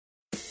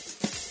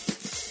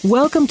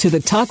Welcome to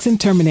the Toxin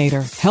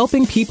Terminator,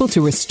 helping people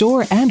to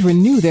restore and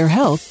renew their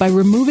health by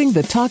removing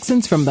the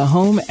toxins from the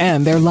home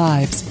and their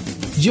lives.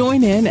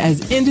 Join in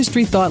as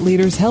industry thought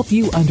leaders help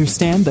you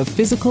understand the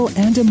physical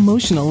and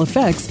emotional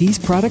effects these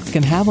products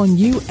can have on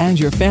you and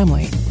your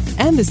family,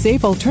 and the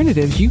safe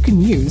alternatives you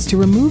can use to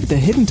remove the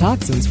hidden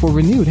toxins for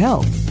renewed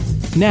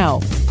health.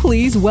 Now,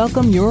 please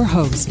welcome your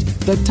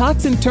host, the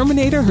Toxin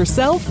Terminator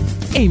herself,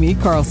 Amy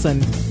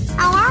Carlson.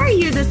 How are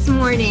you this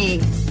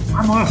morning?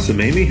 I'm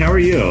awesome, Amy. How are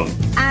you?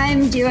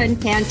 I'm doing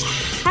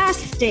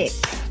fantastic.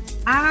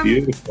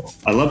 Beautiful.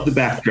 I love the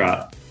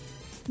backdrop.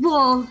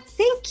 Well,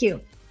 thank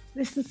you.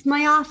 This is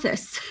my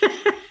office.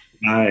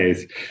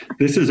 Nice.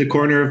 This is a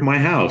corner of my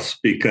house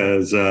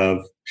because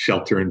of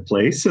shelter in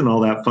place and all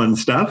that fun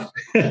stuff.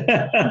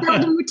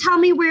 Tell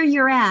me where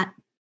you're at.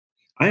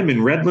 I'm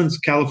in Redlands,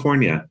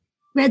 California.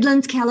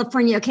 Redlands,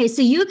 California. Okay,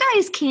 so you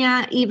guys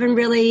can't even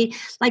really,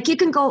 like, you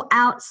can go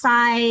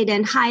outside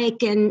and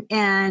hike and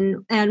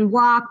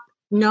walk.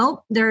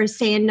 Nope, they're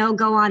saying no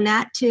go on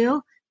that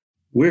too.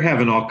 We're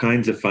having all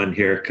kinds of fun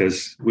here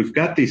because we've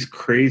got these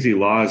crazy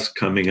laws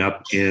coming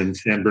up in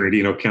San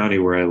Bernardino County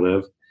where I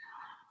live.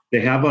 They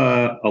have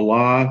a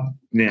law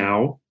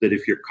now that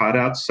if you're caught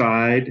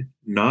outside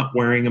not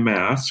wearing a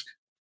mask,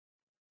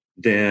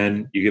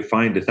 then you get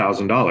fined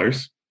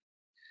 $1,000.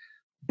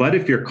 But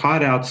if you're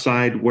caught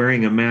outside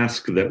wearing a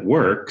mask that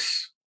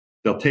works,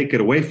 they'll take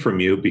it away from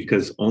you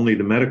because only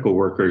the medical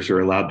workers are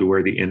allowed to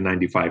wear the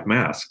N95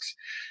 masks.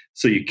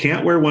 So you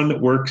can't wear one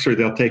that works or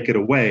they'll take it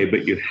away,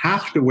 but you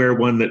have to wear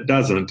one that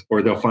doesn't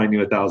or they'll fine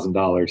you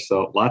 $1,000.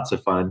 So lots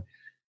of fun.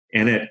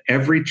 And at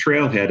every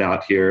trailhead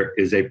out here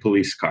is a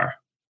police car.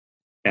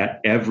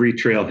 At every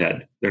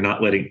trailhead. They're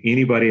not letting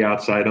anybody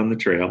outside on the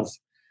trails.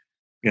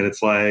 And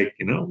it's like,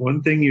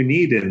 one thing you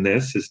need in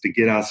this is to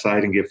get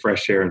outside and get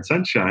fresh air and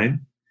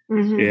sunshine.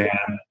 Mm-hmm.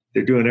 And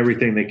they're doing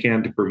everything they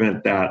can to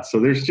prevent that. So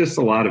there's just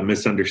a lot of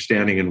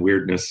misunderstanding and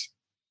weirdness.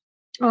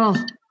 Oh,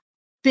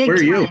 big Where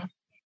time. Are you?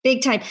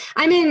 Big time.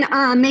 I'm in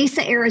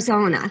Mesa,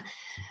 Arizona.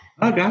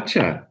 Oh,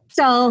 gotcha.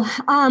 So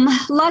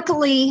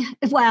luckily,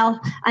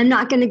 well, I'm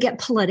not going to get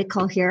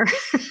political here.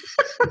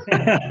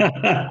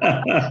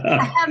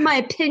 I have my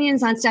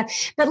opinions on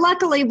stuff, but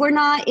luckily we're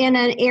not in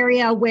an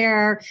area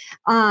where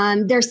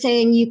they're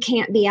saying you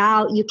can't be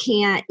out, you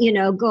can't,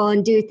 go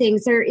and do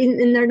things.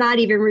 And they're not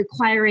even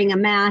requiring a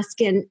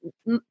mask. And,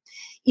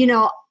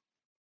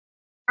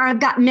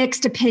 I've got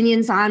mixed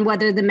opinions on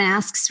whether the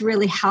masks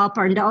really help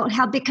or don't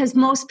help because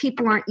most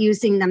people aren't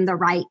using them the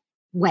right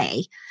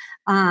way.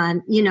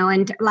 And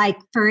like,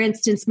 for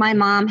instance, my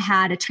mom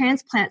had a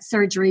transplant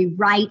surgery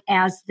right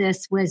as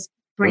this was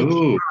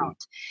breaking out.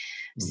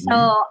 Mm-hmm.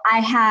 So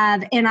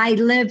I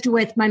lived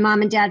with my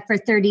mom and dad for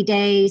 30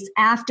 days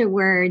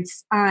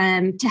afterwards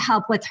to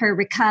help with her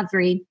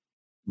recovery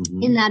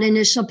in that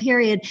initial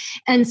period.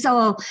 And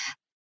so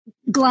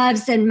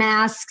gloves and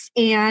masks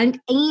and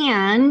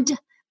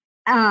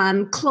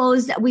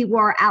clothes that we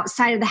wore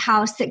outside of the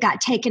house that got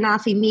taken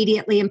off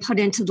immediately and put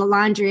into the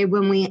laundry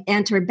when we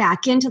entered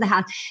back into the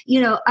house,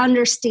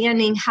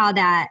 understanding how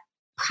that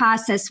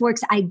process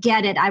works. I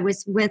get it. I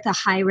was with a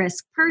high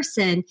risk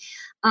person.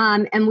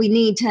 And we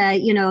need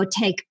to,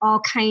 take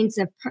all kinds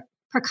of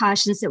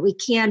precautions that we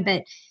can,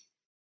 but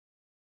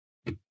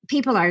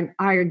people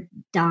are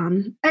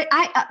dumb.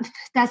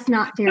 That's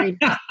not very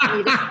nice for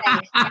me to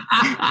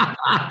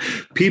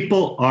say.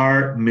 People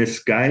are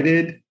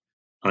misguided,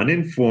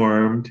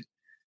 uninformed,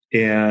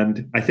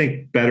 and I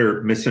think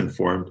better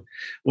misinformed.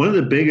 One of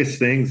the biggest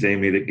things,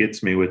 Amy, that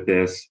gets me with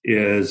this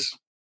is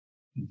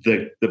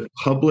the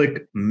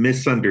public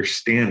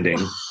misunderstanding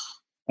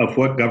of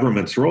what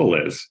government's role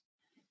is.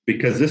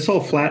 Because this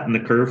whole flatten the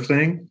curve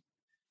thing,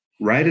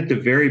 right at the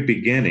very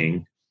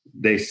beginning,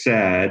 they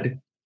said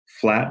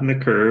flatten the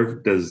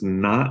curve does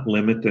not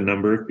limit the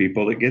number of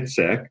people that get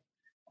sick.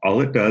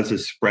 All it does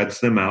is spreads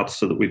them out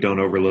so that we don't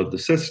overload the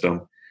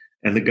system.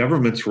 And the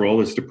government's role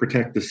is to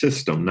protect the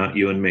system, not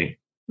you and me.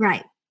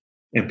 Right.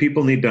 And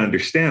people need to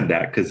understand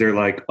that because they're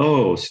like,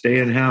 oh, stay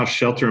in house,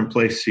 shelter in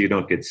place so you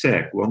don't get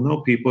sick. Well,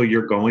 no, people,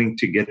 you're going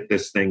to get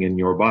this thing in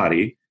your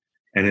body.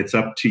 And it's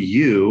up to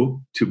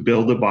you to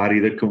build a body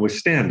that can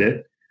withstand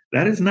it.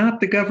 That is not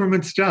the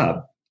government's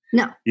job.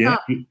 No. Yeah.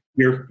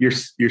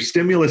 Your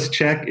stimulus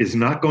check is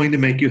not going to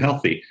make you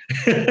healthy.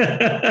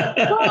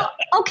 Well,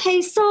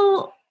 okay.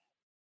 So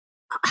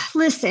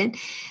listen,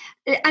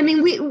 I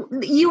mean,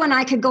 you and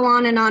I could go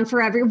on and on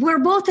forever. We're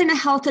both in a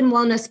health and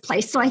wellness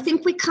place. So I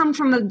think we come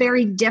from a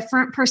very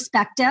different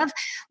perspective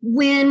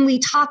when we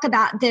talk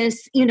about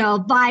this,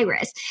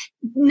 virus.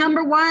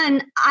 Number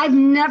one, I've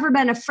never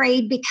been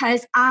afraid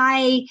because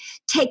I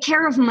take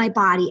care of my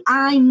body.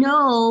 I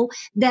know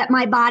that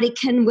my body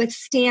can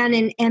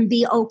withstand and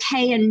be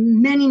okay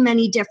in many,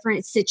 many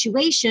different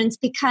situations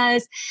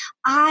because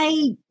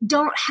I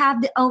don't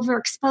have the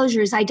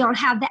overexposures. I don't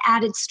have the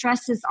added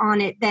stresses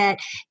on it that,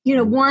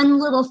 one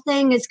little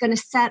thing is going to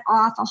set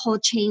off a whole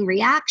chain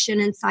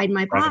reaction inside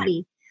my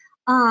body.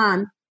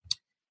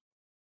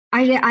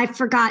 I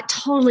forgot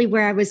totally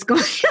where I was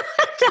going.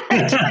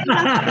 But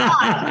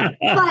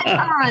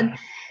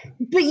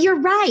But you're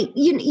right.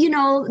 You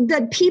know,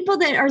 the people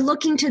that are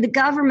looking to the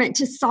government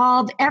to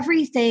solve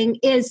everything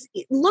is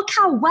look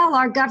how well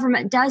our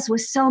government does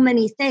with so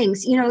many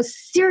things. You know,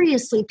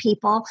 seriously,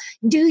 people,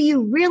 do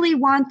you really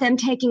want them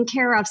taking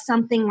care of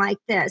something like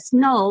this?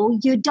 No,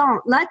 you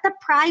don't. Let the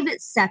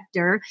private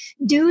sector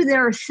do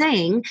their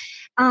thing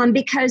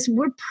because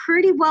we're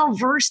pretty well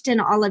versed in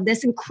all of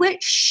this, and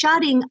quit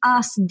shutting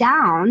us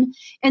down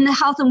in the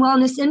health and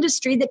wellness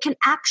industry that can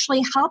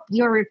actually help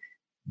your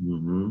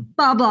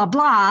blah, blah,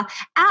 blah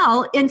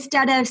out,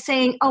 instead of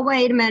saying, oh,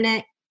 wait a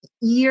minute,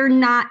 you're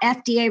not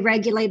FDA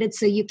regulated,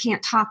 so you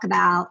can't talk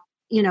about,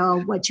 you know,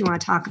 what you want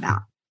to talk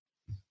about.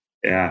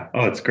 Yeah.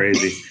 Oh, it's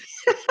crazy.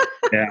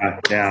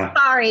 Yeah.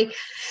 Sorry.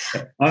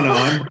 Oh, no,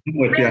 I'm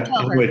with you.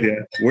 I'm with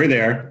you. We're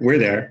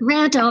there.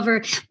 Rant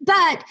over.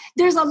 But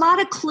there's a lot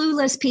of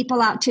clueless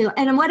people out too.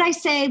 And what I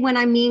say when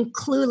I mean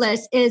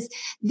clueless is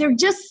they're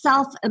just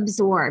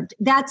self-absorbed.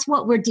 That's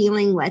what we're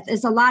dealing with,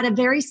 is a lot of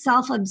very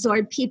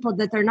self-absorbed people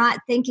that they're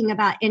not thinking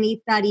about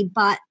anybody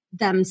but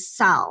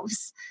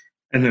themselves.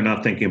 And they're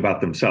not thinking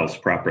about themselves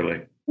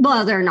properly.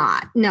 Well, they're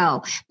not.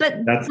 No.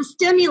 But the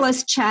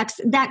stimulus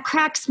checks, that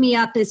cracks me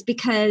up, is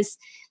because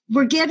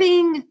we're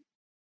giving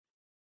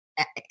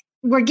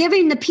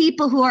the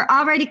people who are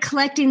already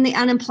collecting the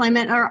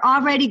unemployment, are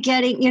already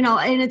getting, you know,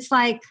 and it's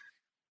like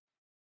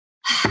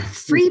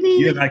freebie.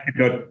 You and I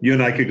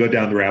could go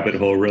down the rabbit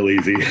hole real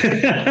easy.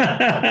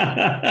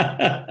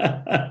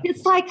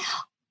 It's like,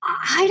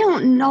 I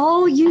don't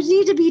know. You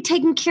need to be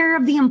taking care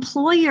of the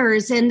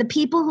employers and the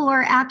people who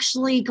are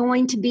actually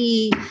going to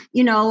be,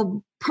 you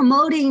know,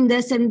 promoting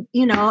this and,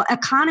 you know,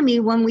 economy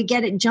when we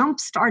get it jump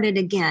started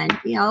again.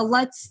 You know,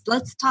 let's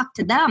talk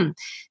to them.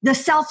 The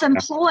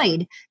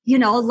self-employed, you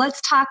know,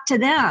 let's talk to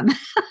them.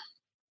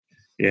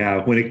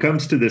 Yeah, when it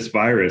comes to this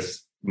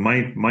virus,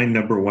 my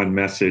number one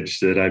message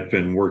that I've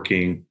been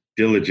working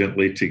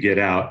diligently to get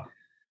out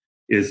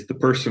is the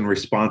person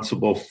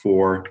responsible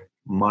for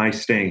my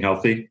staying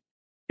healthy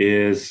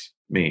is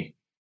me.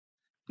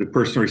 The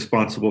person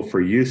responsible for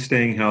you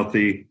staying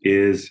healthy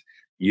is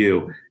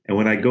you. And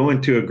when I go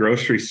into a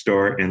grocery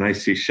store and I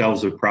see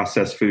shelves of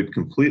processed food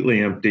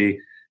completely empty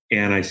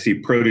and I see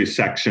produce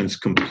sections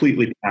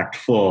completely packed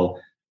full,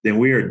 then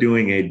we are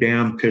doing a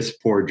damn piss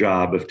poor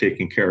job of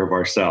taking care of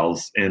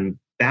ourselves. And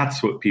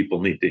that's what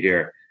people need to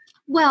hear.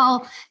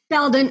 Well,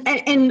 Belden,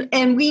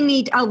 and we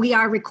need, we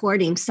are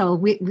recording, so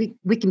we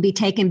can be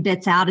taking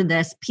bits out of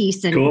this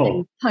piece and, cool.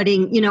 and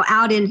putting, you know,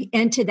 out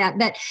into that.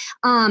 But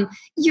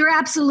you're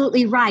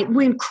absolutely right.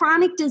 When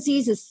chronic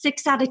diseases,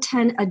 6 out of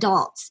 10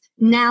 adults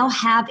now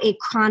have a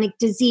chronic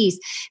disease.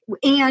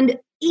 And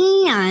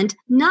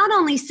not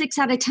only 6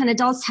 out of 10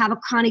 adults have a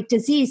chronic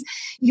disease,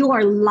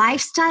 your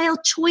lifestyle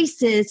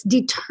choices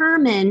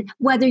determine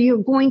whether you're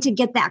going to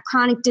get that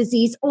chronic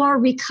disease or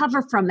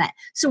recover from it.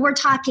 So we're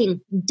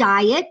talking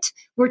diet,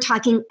 we're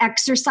talking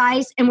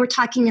exercise, and we're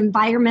talking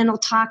environmental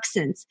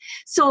toxins.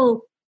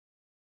 So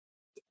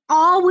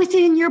all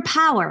within your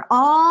power,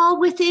 all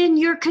within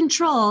your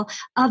control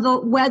of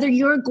whether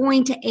you're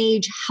going to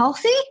age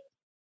healthy.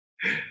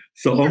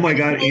 So, oh my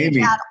God,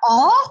 Amy. At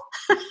all?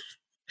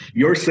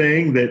 You're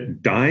saying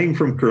that dying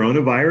from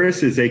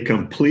coronavirus is a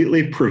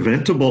completely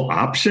preventable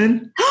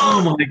option?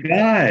 Oh my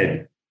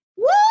God.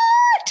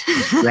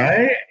 What?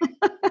 Right?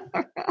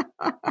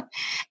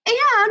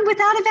 And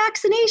without a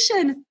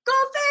vaccination. Go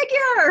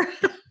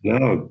figure.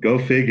 No, go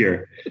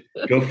figure.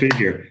 Go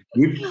figure.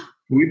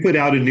 We put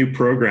out a new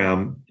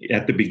program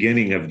at the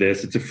beginning of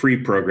this. It's a free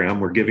program.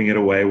 We're giving it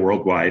away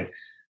worldwide.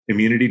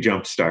 Immunity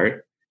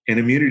Jumpstart. And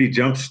Immunity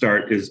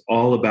Jumpstart is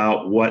all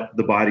about what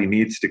the body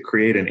needs to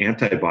create an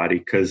antibody,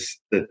 because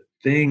the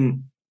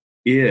thing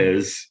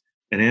is,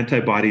 an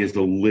antibody is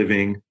a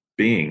living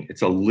being.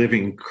 It's a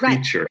living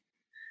creature. Right.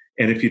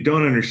 And if you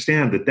don't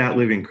understand that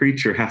living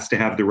creature has to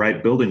have the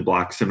right building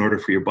blocks in order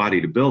for your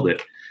body to build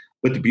it.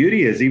 But the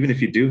beauty is, even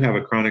if you do have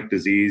a chronic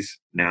disease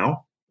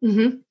now,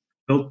 you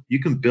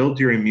can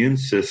build your immune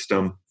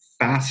system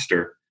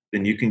faster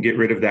than you can get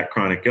rid of that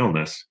chronic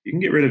illness. You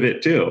can get rid of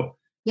it too.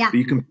 Yeah. But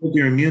you can build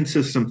your immune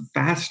system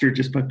faster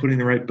just by putting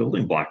the right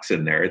building blocks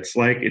in there. It's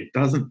like, it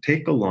doesn't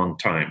take a long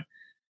time.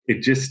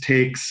 It just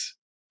takes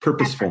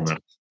purposefulness.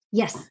 Effort.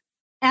 Yes.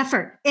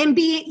 Effort. And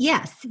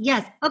yes.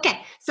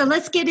 Okay. So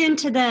let's get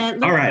into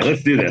all right,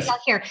 let's do this.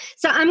 Here.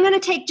 So I'm going to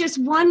take just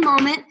one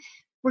moment.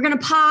 We're going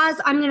to pause.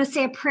 I'm going to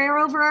say a prayer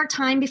over our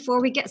time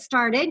before we get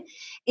started.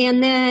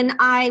 And then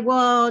I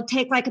will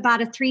take like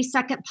about a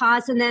 3-second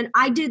pause. And then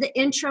I do the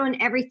intro and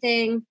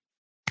everything.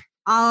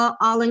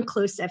 All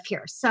inclusive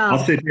here. So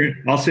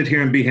I'll sit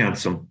here and be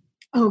handsome.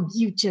 Oh,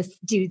 you just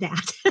do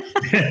that.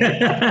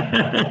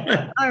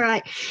 All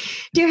right.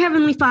 Dear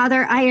Heavenly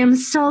Father, I am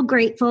so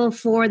grateful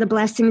for the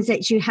blessings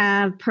that you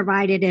have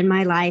provided in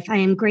my life. I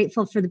am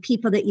grateful for the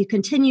people that you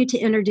continue to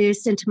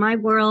introduce into my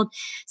world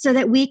so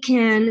that we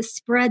can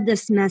spread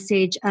this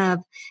message of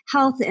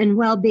health and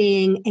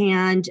well-being,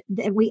 and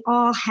that we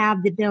all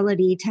have the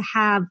ability to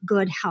have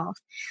good health.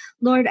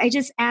 Lord, I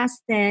just ask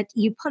that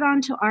you put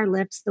onto our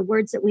lips the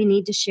words that we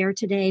need to share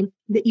today,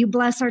 that you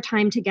bless our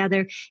time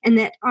together, and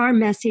that our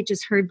message is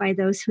is heard by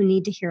those who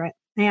need to hear it.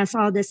 I ask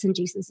all this in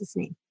Jesus'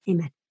 name.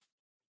 Amen.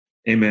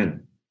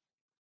 Amen.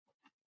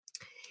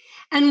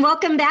 And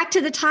welcome back to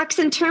the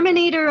Toxin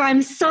Terminator.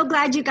 I'm so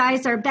glad you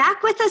guys are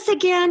back with us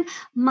again.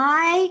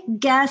 My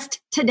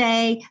guest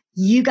today,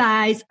 you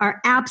guys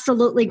are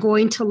absolutely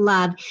going to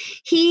love.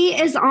 He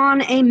is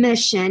on a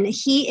mission.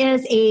 He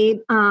is a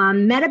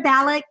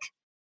metabolic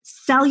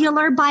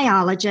cellular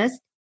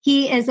biologist.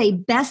 He is a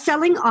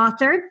best-selling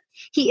author.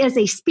 He is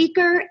a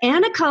speaker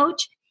and a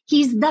coach.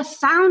 He's the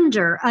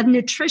founder of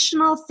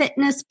Nutritional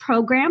Fitness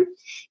Program.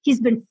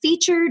 He's been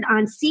featured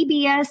on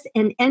CBS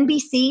and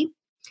NBC.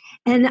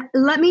 And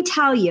let me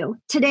tell you,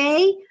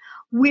 today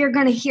we're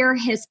going to hear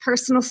his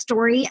personal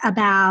story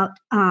about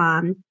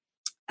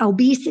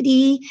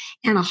obesity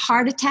and a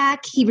heart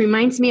attack. He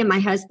reminds me of my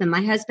husband.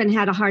 My husband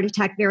had a heart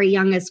attack very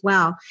young as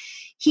well.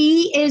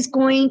 He is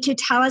going to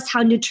tell us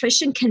how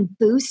nutrition can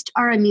boost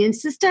our immune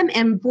system.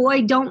 And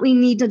boy, don't we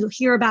need to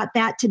hear about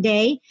that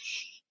today.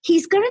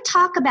 He's going to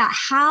talk about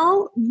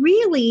how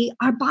really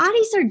our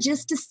bodies are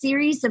just a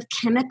series of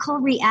chemical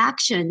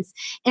reactions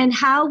and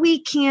how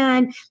we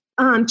can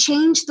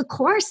change the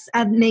course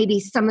of maybe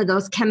some of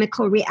those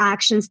chemical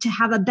reactions to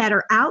have a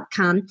better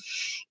outcome.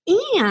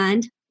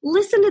 And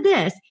listen to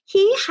this.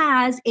 He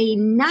has a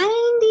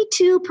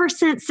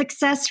 92%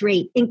 success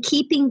rate in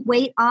keeping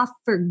weight off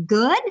for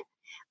good.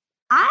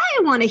 I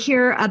want to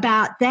hear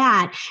about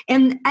that.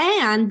 And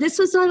this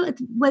was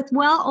with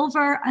well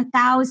over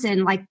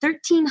 1,000, like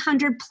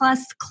 1,300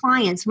 plus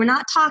clients. We're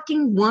not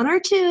talking one or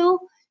two.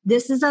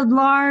 This is a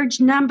large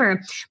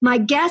number. My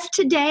guest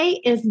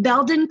today is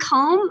Belden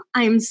Combe.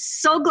 I'm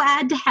so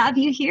glad to have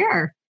you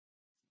here.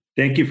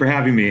 Thank you for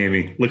having me,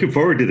 Amy. Looking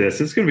forward to this.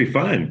 It's going to be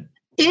fun.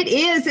 It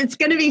is. It's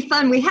going to be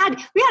fun. We had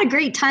a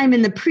great time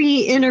in the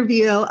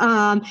pre-interview,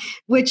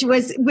 which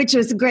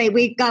was great.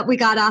 We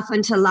got off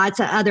into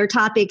lots of other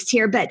topics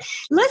here, but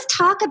let's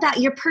talk about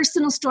your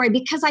personal story,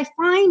 because I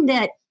find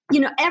that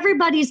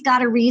everybody's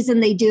got a reason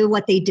they do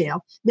what they do.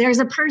 There's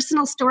a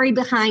personal story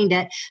behind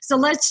it. So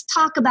let's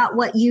talk about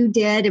what you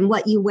did and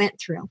what you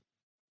went through.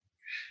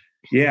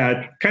 Yeah,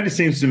 it kind of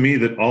seems to me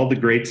that all the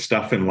great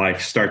stuff in life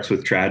starts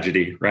with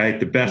tragedy, right?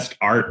 The best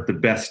art, the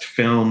best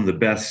film, the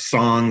best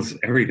songs,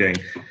 everything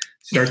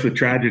starts with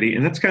tragedy.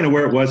 And that's kind of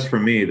where it was for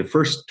me. The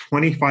first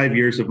 25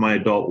 years of my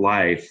adult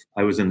life,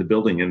 I was in the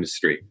building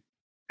industry,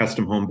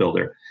 custom home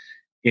builder.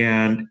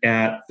 And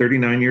at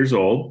 39 years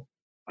old,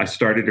 I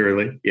started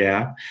early,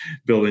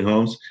 building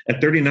homes.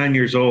 At 39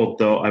 years old,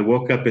 though, I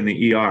woke up in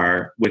the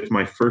ER with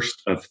my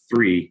first of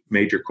 3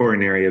 major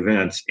coronary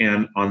events.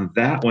 And on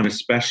that one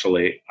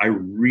especially, I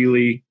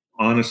really,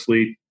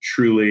 honestly,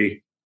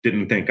 truly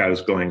didn't think I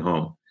was going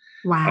home.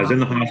 Wow. I was in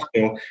the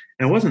hospital,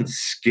 and I wasn't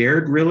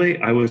scared, really.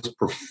 I was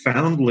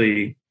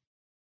profoundly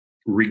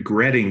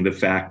regretting the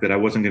fact that I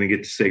wasn't going to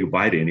get to say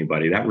goodbye to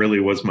anybody. That really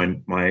was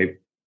my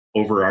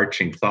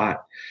overarching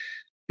thought.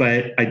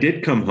 But I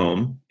did come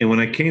home, and when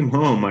I came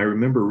home, I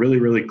remember really,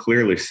 really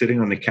clearly sitting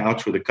on the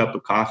couch with a cup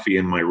of coffee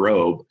in my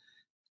robe,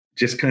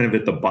 just kind of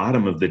at the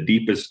bottom of the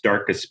deepest,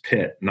 darkest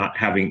pit, not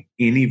having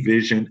any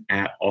vision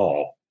at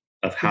all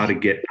of how to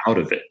get out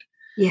of it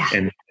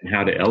and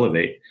how to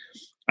elevate.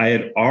 I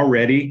had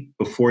already,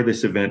 before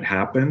this event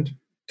happened,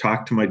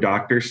 talked to my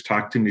doctors,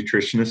 talked to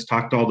nutritionists,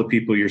 talked to all the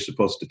people you're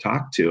supposed to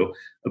talk to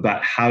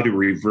about how to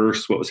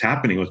reverse what was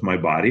happening with my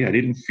body. I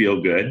didn't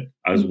feel good.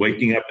 I was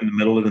waking up in the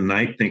middle of the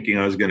night thinking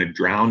I was going to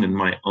drown in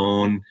my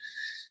own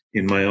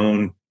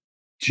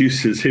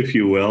juices, if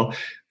you will,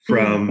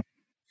 from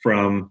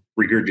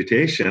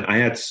regurgitation. I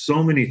had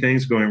so many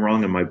things going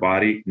wrong in my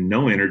body,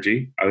 no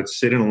energy. I would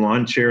sit in a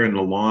lawn chair in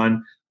the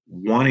lawn,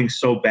 wanting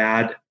so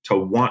bad to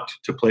want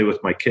to play with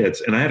my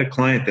kids. And I had a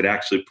client that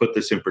actually put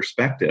this in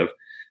perspective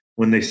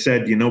when they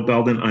said,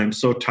 Belden, I'm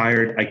so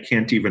tired, I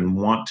can't even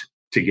want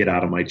to get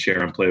out of my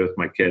chair and play with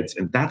my kids.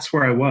 And that's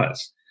where I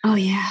was. Oh,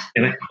 yeah.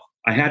 And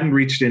I hadn't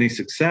reached any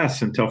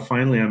success until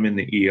finally I'm in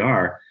the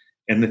ER.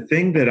 And the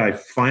thing that I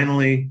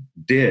finally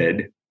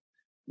did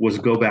was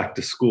go back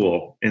to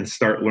school and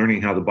start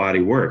learning how the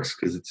body works,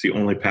 because it's the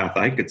only path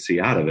I could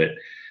see out of it.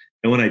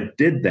 And when I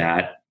did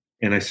that,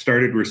 and I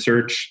started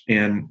research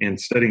and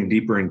studying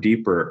deeper and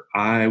deeper,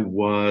 I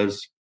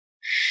was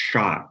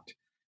shocked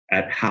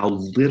at how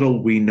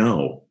little we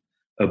know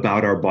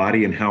about our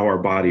body and how our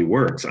body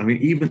works. I mean,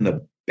 even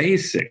the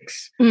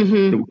basics that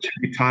we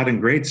should be taught in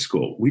grade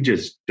school, we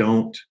just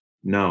don't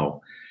know.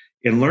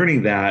 And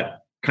learning that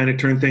kind of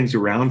turned things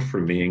around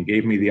for me and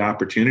gave me the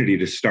opportunity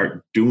to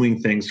start doing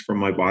things for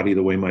my body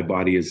the way my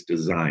body is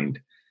designed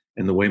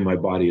and the way my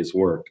body is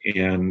worked.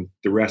 And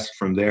the rest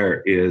from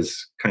there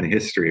is kind of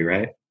history,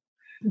 right?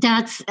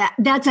 That's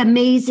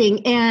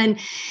amazing. And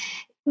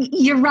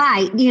you're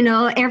right.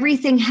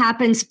 Everything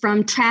happens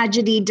from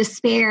tragedy,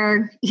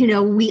 despair.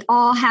 We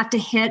all have to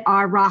hit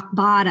our rock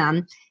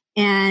bottom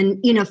and,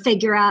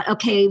 figure out,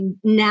 okay,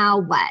 now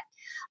what?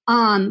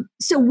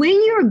 So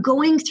when you're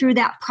going through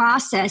that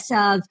process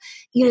of,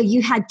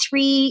 you had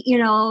 3,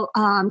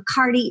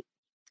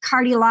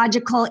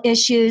 cardiological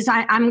issues,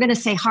 I'm going to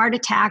say heart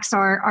attacks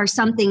or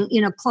something,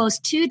 close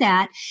to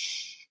that.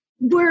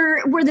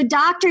 were the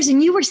doctors,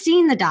 and you were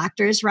seeing the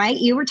doctors, right?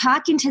 You were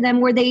talking to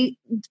them. Were they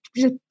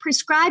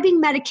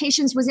prescribing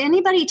medications? Was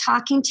anybody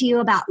talking to you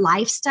about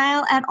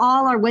lifestyle at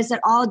all? Or was it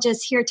all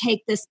just, here,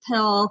 take this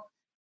pill,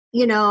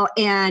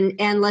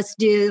 and let's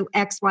do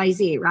X, Y,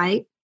 Z,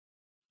 right?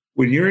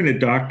 When you're in a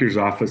doctor's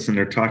office and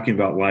they're talking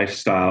about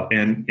lifestyle,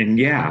 and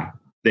yeah,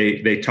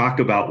 they talk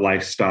about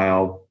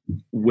lifestyle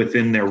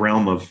within their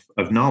realm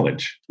of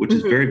knowledge, which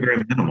is very,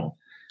 very minimal.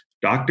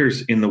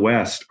 Doctors in the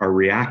West are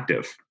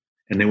reactive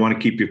and they want to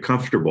keep you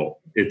comfortable.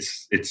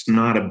 It's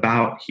not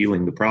about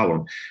healing the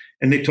problem.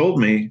 And they told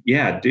me,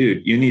 yeah,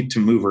 dude, you need to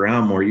move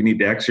around more. You need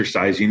to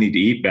exercise. You need to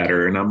eat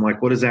better. And I'm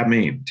like, what does that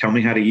mean? Tell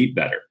me how to eat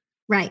better.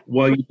 Right.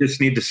 Well, you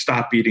just need to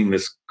stop eating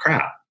this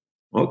crap.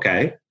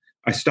 Okay.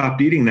 I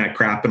stopped eating that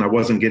crap and I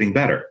wasn't getting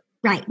better.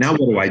 Right. Now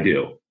what do I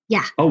do?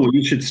 Yeah. Oh, well,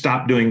 you should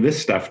stop doing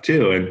this stuff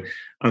too. And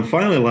I'm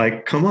finally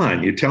like, come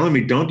on, you're telling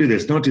me don't do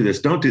this, don't do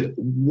this, don't do that.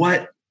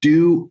 What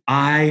do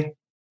I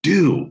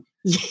do?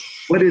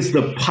 What is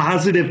the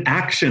positive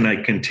action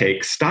I can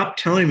take? Stop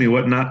telling me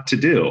what not to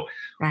do.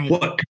 Right.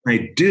 What can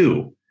I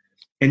do?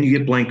 And you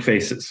get blank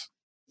faces.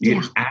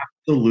 You get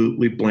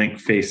absolutely blank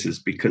faces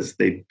because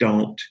they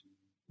don't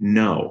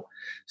know.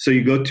 So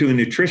you go to a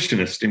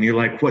nutritionist and you're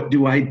like, what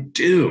do I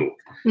do?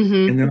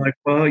 Mm-hmm. And they're like,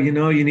 well, you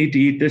need to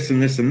eat this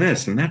and this and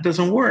this, and that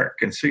doesn't work.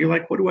 And so you're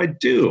like, what do I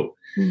do?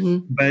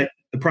 Mm-hmm. But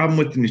the problem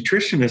with the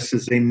nutritionists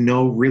is they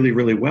know really,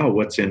 really well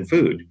what's in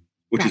food,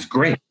 which is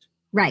great.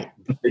 Right.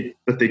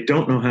 But they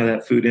don't know how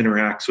that food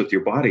interacts with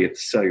your body at the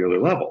cellular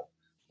level,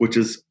 which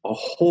is a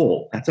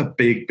hole. That's a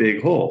big,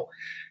 big hole.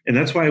 And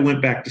that's why I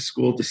went back to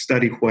school to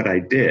study what I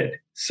did,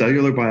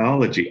 cellular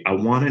biology. I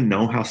want to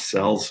know how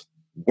cells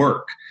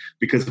work,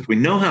 because if we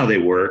know how they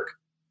work,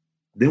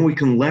 then we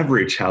can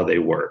leverage how they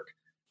work.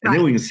 And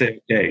then we can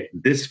say, okay,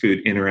 this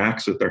food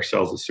interacts with our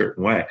cells a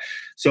certain way.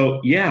 So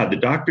yeah, the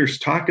doctors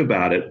talk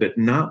about it, but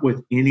not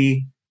with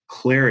any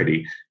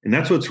clarity. And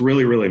that's what's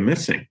really, really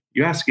missing.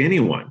 You ask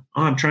anyone,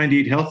 oh, I'm trying to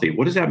eat healthy.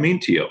 What does that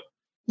mean to you?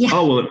 Yeah.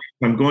 Oh, well,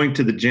 I'm going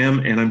to the gym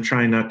and I'm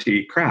trying not to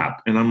eat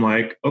crap. And I'm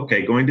like,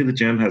 okay, going to the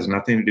gym has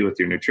nothing to do with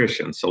your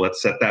nutrition. So let's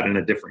set that in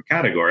a different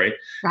category.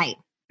 Right.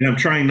 And I'm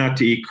trying not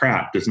to eat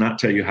crap does not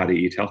tell you how to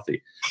eat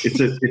healthy. It's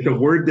a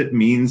word that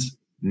means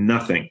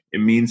nothing. It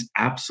means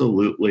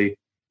absolutely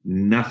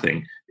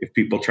nothing if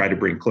people try to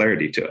bring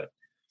clarity to it.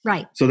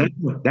 Right. So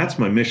that's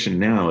my mission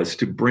now, is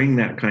to bring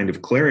that kind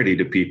of clarity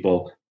to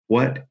people.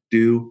 What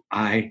do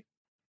I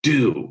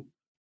do?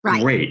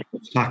 Right. Great.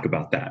 Let's talk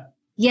about that.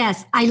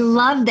 Yes, I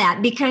love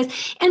that,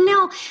 because, and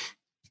now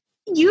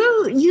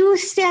you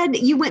said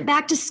you went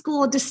back to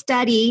school to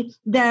study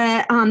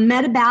the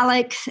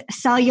metabolic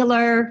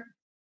cellular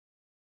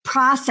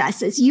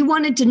processes. You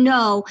wanted to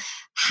know,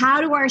 how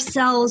do our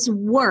cells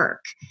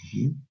work?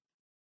 Mm-hmm.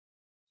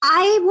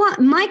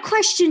 My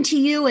question to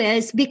you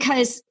is,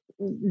 because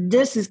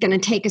this is going to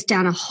take us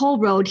down a whole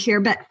road here,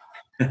 but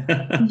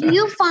do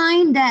you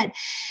find that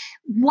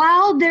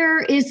while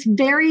there is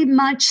very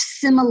much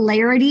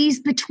similarities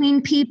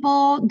between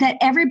people, that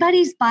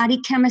everybody's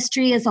body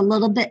chemistry is a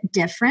little bit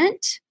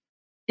different?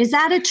 Is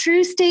that a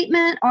true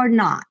statement or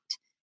not?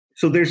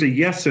 So there's a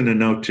yes and a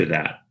no to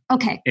that.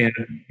 Okay.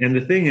 And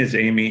the thing is,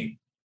 Amy,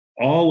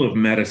 all of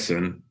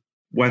medicine,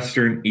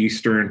 Western,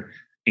 Eastern,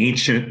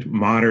 ancient,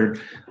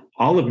 modern,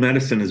 all of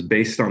medicine is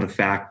based on the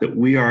fact that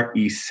we are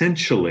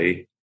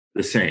essentially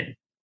the same.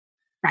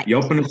 Right. You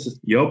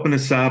open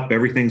us up,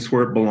 everything's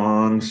where it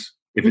belongs.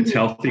 If it's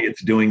healthy,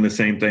 it's doing the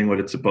same thing, what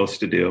it's supposed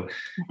to do.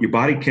 Your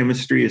body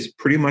chemistry is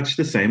pretty much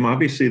the same.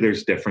 Obviously,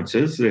 there's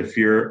differences. If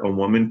you're a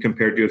woman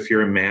compared to if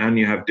you're a man,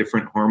 you have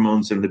different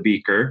hormones in the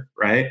beaker,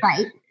 right?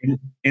 Right.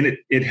 And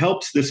it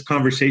helps this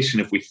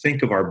conversation if we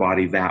think of our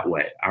body that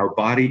way. Our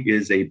body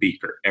is a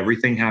beaker.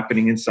 Everything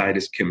happening inside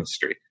is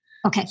chemistry.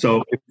 Okay.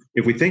 So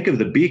if we think of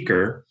the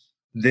beaker,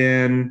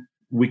 then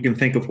we can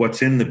think of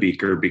what's in the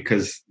beaker,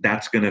 because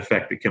that's going to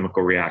affect the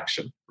chemical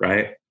reaction,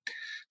 right?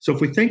 So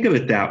if we think of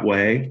it that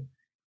way,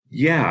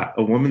 yeah,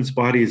 a woman's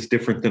body is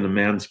different than a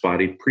man's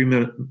body.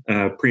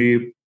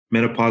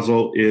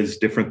 Premenopausal is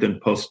different than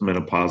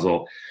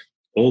postmenopausal.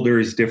 Older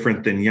is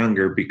different than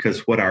younger,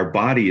 because what our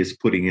body is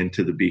putting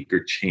into the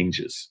beaker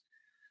changes.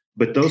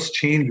 But those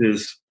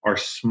changes are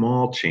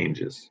small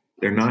changes.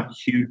 They're not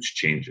huge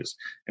changes.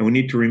 And we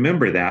need to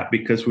remember that,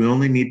 because we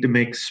only need to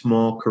make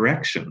small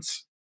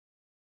corrections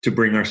to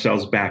bring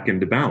ourselves back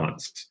into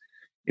balance.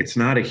 It's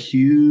not a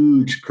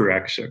huge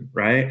correction,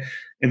 right?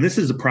 And this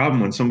is a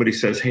problem when somebody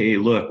says, hey,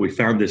 look, we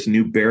found this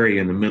new berry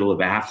in the middle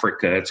of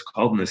Africa. It's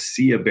called an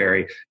Acacia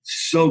berry.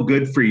 It's so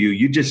good for you.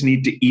 You just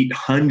need to eat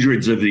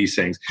hundreds of these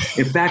things.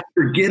 In fact,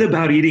 forget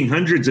about eating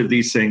hundreds of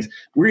these things.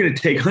 We're going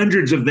to take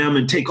hundreds of them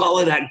and take all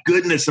of that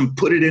goodness and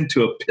put it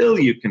into a pill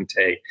you can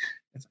take.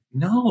 It's like,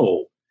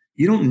 no,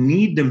 you don't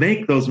need to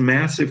make those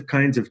massive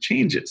kinds of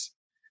changes.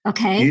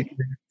 Okay. You need to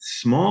make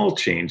small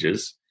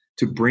changes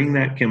to bring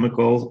that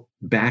chemical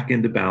back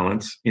into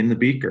balance in the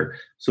beaker,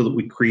 so that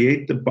we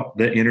create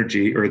the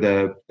energy or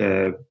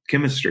the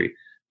chemistry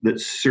that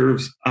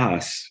serves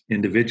us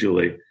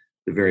individually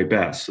the very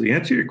best. So the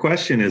answer to your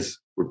question is,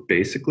 we're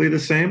basically the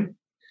same,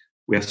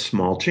 We have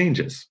small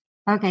changes.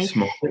 Okay.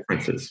 Small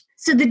differences.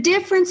 So the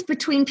difference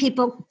between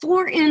people,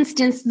 for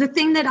instance, the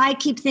thing that I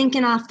keep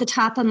thinking off the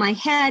top of my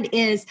head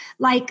is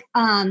like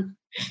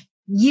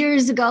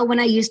years ago when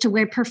I used to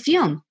wear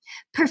perfume.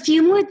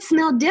 Perfume would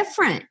smell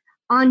different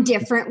on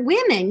different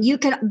women. You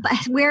could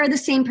wear the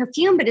same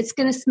perfume, but it's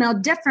going to smell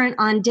different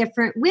on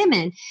different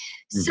women.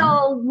 Mm-hmm.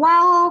 So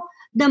while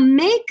the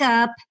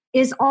makeup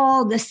is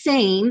all the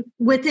same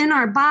within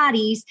our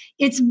bodies,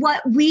 it's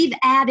what we've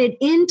added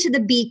into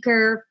the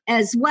beaker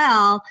as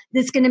well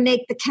that's going to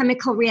make the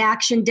chemical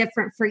reaction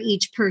different for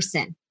each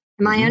person.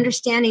 Am I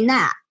understanding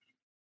that?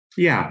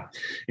 Yeah.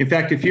 In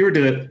fact, if you were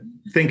to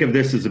think of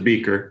this as a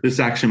beaker, this is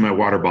actually my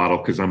water bottle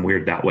because I'm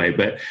weird that way,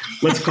 but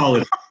let's call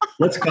it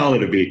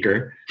a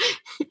beaker.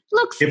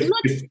 Looks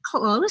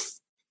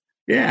close.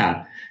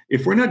 Yeah.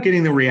 If we're not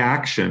getting the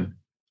reaction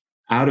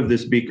out of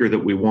this beaker that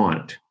we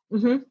want,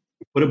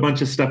 put a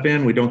bunch of stuff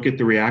in, we don't get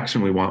the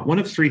reaction we want. One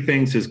of three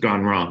things has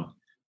gone wrong.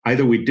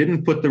 Either we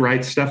didn't put the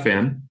right stuff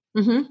in,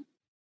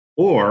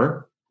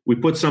 or we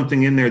put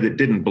something in there that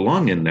didn't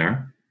belong in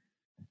there,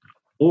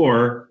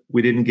 or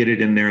we didn't get it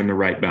in there in the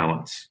right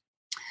balance.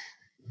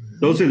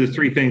 Those are the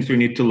three things we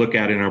need to look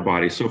at in our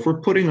body. So if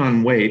we're putting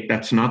on weight,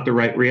 that's not the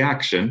right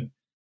reaction.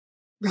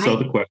 Right. So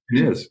the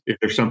question is, if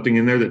there's something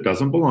in there that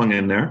doesn't belong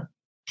in there,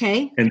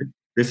 okay, and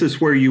this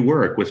is where you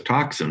work with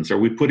toxins. Are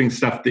we putting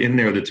stuff in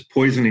there that's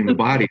poisoning the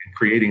body and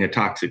creating a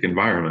toxic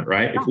environment,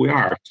 right? If we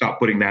are, stop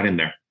putting that in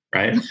there,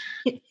 right?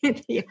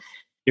 Yeah.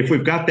 If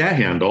we've got that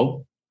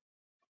handled,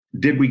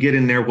 did we get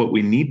in there what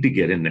we need to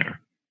get in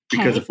there?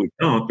 Because if we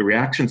don't, the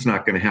reaction's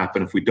not going to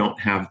happen if we don't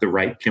have the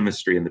right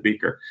chemistry in the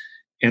beaker.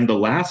 And the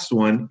last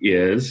one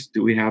is,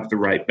 do we have the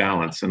right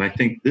balance? And I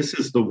think this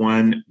is the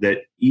one that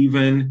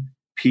even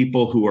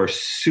people who are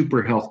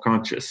super health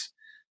conscious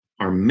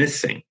are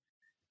missing.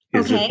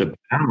 Is that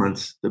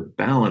the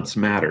balance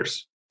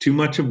matters. Too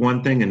much of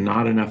one thing and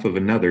not enough of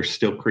another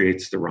still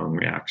creates the wrong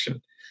reaction.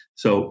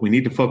 So we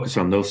need to focus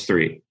on those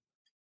three.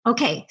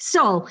 Okay,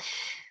 so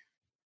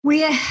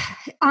we,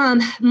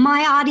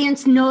 my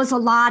audience knows a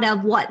lot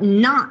of what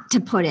not to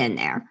put in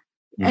there,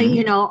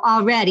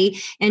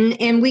 already,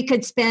 and we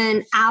could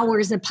spend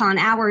hours upon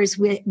hours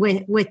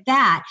with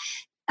that.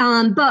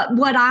 But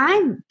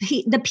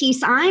the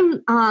piece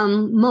I'm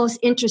most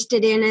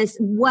interested in is,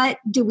 what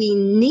do we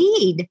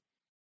need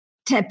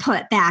to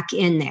put back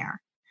in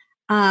there?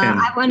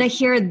 I want to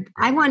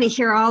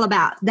hear all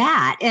about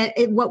that.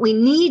 What we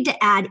need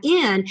to add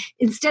in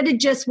instead of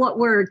just what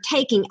we're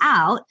taking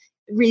out,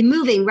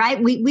 removing.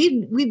 Right?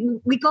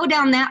 We go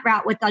down that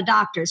route with the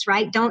doctors.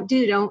 Right? Don't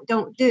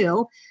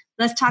do.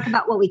 Let's talk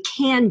about what we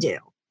can do.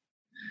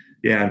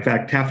 Yeah. In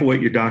fact, half of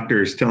what your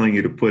doctor is telling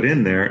you to put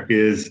in there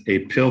is a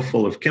pill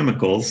full of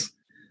chemicals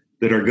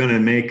that are going to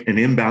make an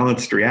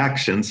imbalanced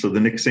reaction. So the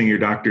next thing your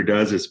doctor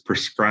does is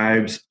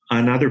prescribes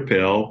another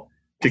pill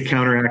to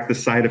counteract the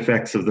side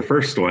effects of the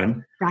first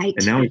one. Right.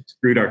 And now we've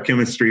screwed our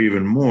chemistry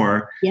even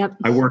more. Yep.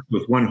 I worked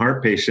with one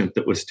heart patient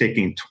that was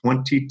taking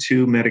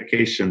 22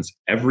 medications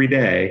every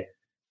day.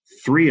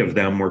 3 of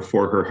them were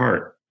for her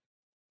heart.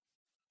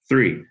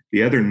 3.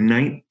 The other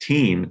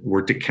 19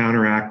 were to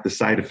counteract the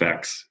side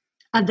effects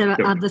of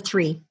the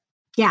 3.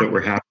 Yeah. That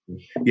were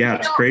happening. Yeah,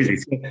 it's crazy.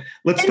 So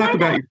let's talk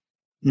about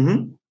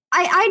your...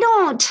 I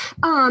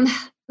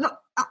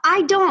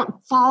don't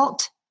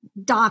fault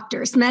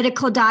doctors,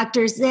 medical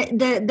doctors.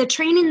 The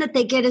training that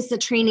they get is the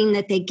training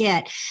that they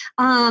get.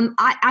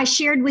 I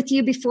shared with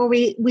you before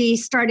we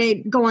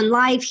started going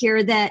live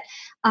here that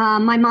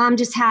my mom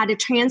just had a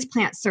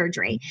transplant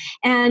surgery,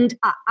 and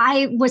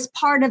I was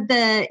part of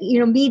the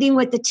meeting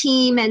with the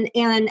team,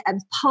 and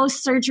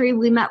post surgery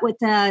we met with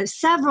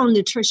several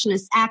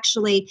nutritionists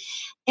actually,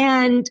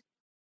 and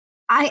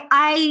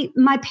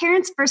my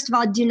parents, first of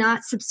all, do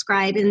not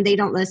subscribe, and they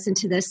don't listen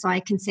to this, so I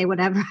can say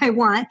whatever I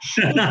want.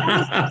 They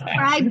don't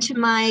subscribe to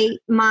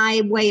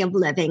my way of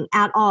living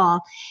at all.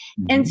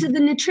 Mm-hmm. And so the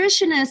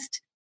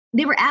nutritionist,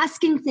 they were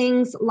asking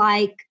things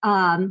like,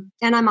 and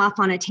I'm off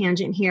on a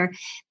tangent here,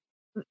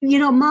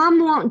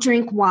 Mom won't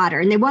drink water,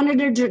 and they wanted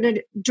her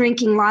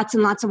drinking lots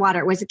and lots of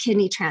water. It was a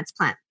kidney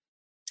transplant.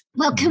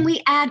 Well, can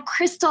we add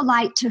Crystal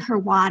Light to her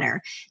water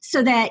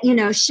so that,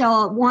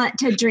 she'll want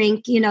to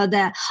drink,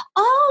 that'll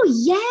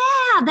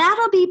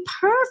be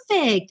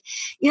perfect.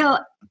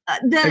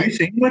 Have you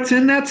seen what's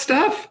in that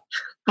stuff?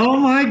 Oh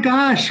my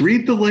gosh,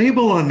 read the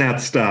label on that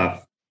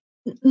stuff.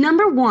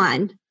 Number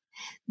one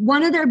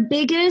of their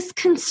biggest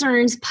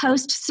concerns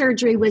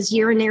post-surgery was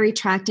urinary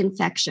tract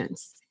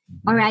infections.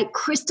 All right.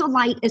 Crystal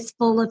Light is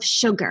full of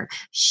sugar.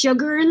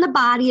 Sugar in the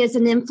body is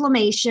an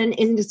inflammation,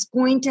 and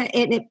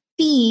it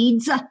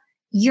feeds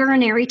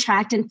urinary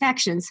tract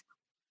infections.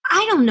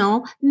 I don't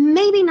know,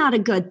 maybe not a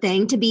good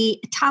thing to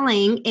be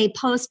telling a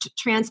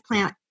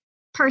post-transplant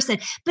person,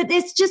 but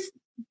it's just,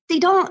 they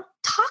don't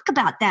talk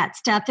about that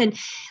stuff. And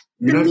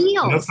the meals.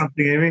 You know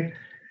something, Amy?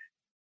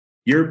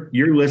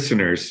 Your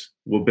listeners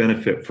will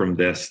benefit from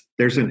this.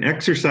 There's an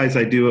exercise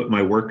I do at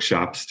my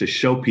workshops to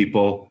show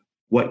people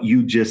what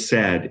you just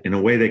said in a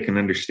way they can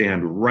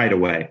understand right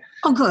away.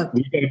 Oh, good.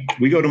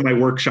 We go to my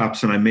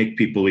workshops and I make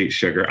people eat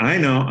sugar. I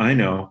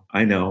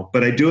know,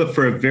 but I do it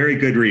for a very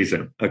good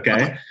reason.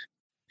 Okay.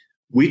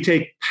 We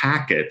take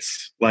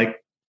packets,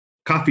 like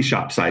coffee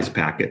shop size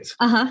packets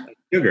of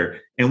sugar,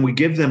 and we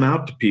give them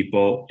out to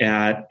people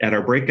at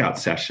our breakout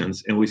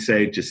sessions. And we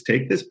say, just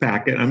take this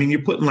packet. I mean,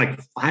 you're putting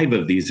like 5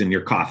 of these in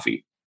your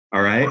coffee.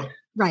 All right.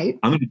 Right.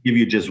 I'm going to give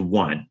you just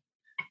one.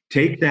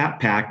 Take that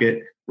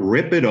packet,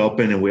 rip it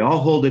open, and we all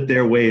hold it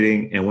there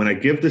waiting. And when I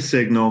give the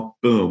signal,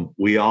 boom,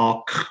 we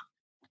all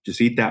just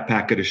eat that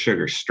packet of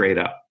sugar straight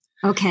up.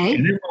 Okay.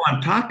 And then while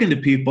I'm talking to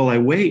people, I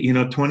wait,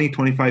 20,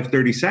 25,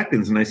 30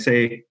 seconds. And I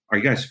say, are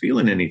you guys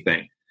feeling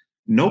anything?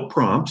 No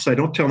prompts. I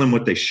don't tell them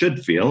what they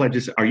should feel. I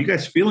just, are you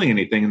guys feeling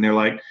anything? And they're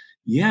like,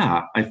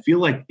 yeah, I feel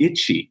like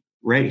itchy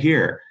right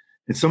here.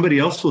 And somebody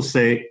else will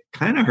say,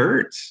 kind of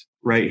hurts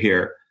right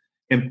here.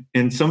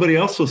 And somebody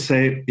else will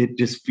say, it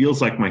just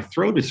feels like my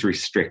throat is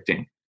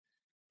restricting.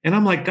 And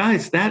I'm like,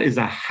 guys, that is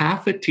a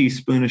half a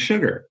teaspoon of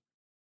sugar,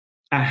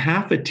 a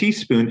half a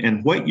teaspoon.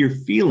 And what you're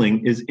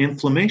feeling is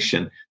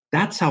inflammation.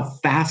 That's how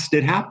fast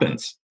it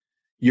happens.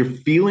 You're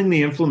feeling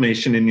the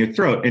inflammation in your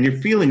throat, and you're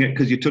feeling it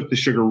because you took the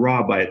sugar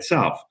raw by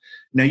itself.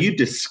 Now you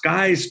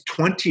disguise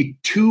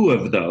 22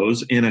 of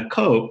those in a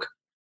Coke.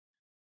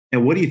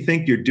 And what do you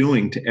think you're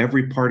doing to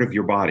every part of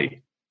your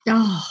body?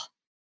 Oh.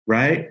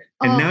 Right?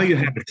 And now you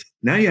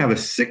have a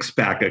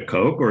 6-pack of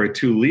Coke or a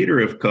 2-liter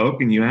of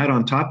Coke, and you add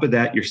on top of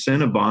that your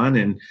Cinnabon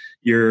and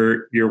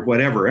your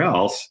whatever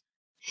else.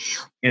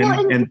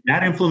 And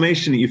that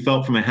inflammation that you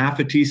felt from a half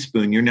a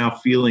teaspoon, you're now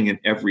feeling in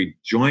every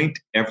joint,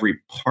 every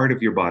part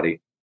of your body.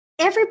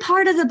 Every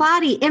part of the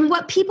body. And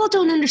what people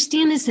don't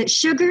understand is that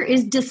sugar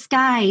is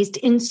disguised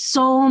in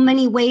so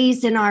many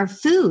ways in our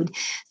food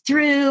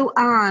through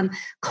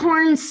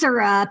corn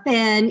syrup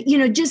and,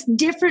 just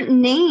different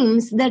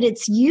names that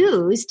it's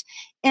used.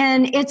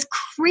 And it's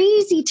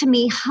crazy to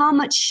me how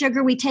much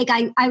sugar we take.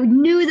 I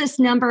knew this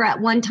number at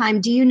one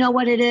time. Do you know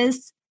what it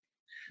is?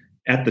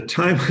 At the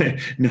time,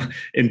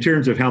 in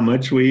terms of how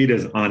much we eat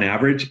as on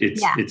average,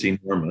 it's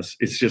enormous.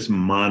 It's just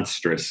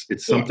monstrous.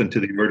 It's something to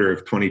the order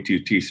of 22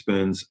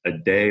 teaspoons a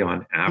day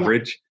on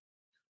average.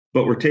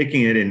 Yeah. But we're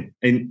taking it in.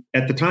 And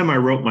at the time I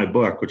wrote my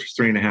book, which was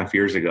 3.5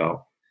 years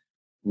ago,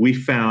 we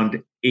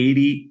found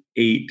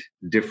 88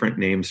 different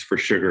names for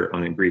sugar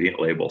on ingredient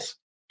labels.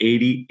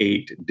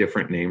 88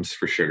 different names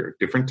for sugar,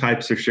 different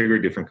types of sugar,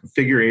 different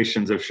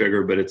configurations of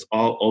sugar, but it's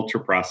all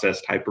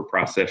ultra-processed,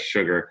 hyper-processed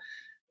sugar.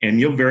 And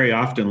you'll very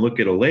often look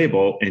at a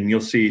label and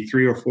you'll see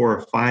 3 or 4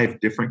 or 5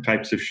 different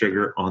types of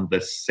sugar on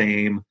the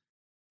same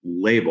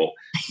label,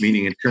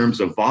 meaning in terms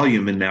of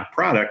volume in that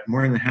product,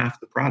 more than half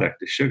the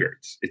product is sugar.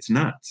 It's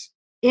nuts.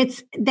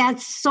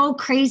 That's so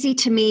crazy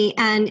to me.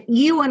 And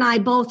you and I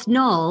both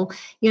know,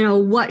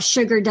 what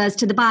sugar does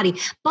to the body.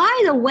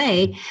 By the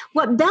way,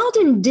 what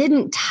Belden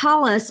didn't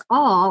tell us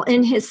all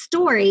in his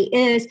story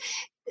is,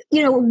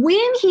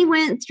 when he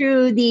went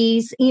through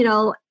these,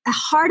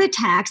 heart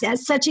attacks at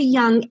such a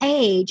young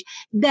age,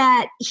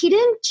 that he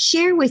didn't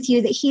share with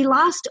you that he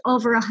lost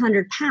over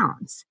 100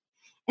 pounds.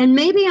 And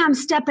maybe I'm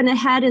stepping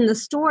ahead in the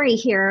story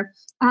here,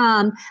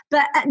 but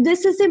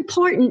this is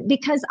important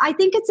because I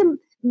think it's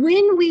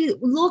when we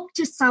look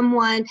to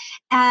someone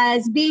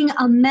as being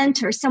a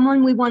mentor,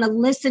 someone we want to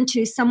listen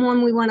to,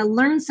 someone we want to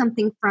learn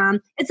something from,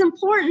 it's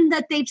important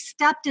that they've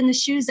stepped in the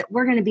shoes that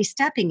we're going to be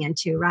stepping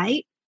into,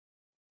 right?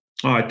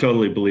 Oh, I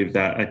totally believe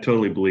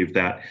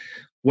that.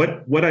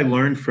 What I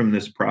learned from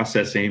this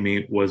process,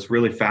 Amy, was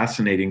really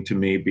fascinating to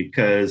me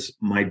because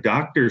my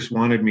doctors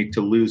wanted me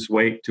to lose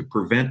weight to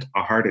prevent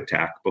a heart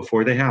attack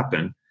before they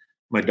happen.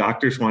 My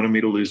doctors wanted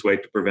me to lose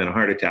weight to prevent a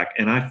heart attack,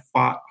 and I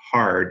fought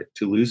hard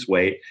to lose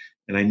weight,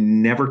 and I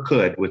never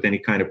could with any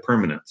kind of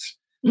permanence.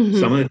 Mm-hmm.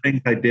 Some of the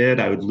things I did,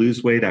 I would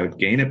lose weight, I would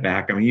gain it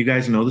back. I mean, you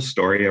guys know the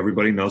story.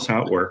 Everybody knows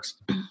how it works.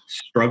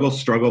 Struggle,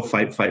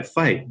 fight.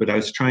 But I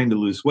was trying to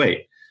lose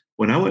weight.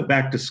 When I went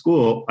back to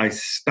school, I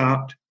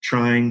stopped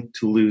trying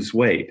to lose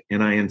weight,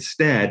 and I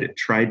instead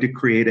tried to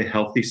create a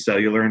healthy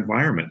cellular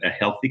environment, a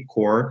healthy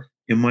core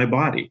in my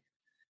body.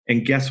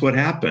 And guess what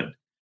happened?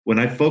 When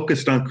I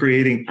focused on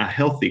creating a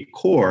healthy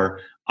core,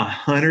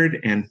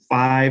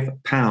 105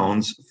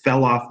 pounds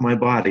fell off my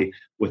body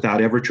without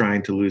ever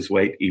trying to lose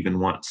weight even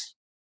once.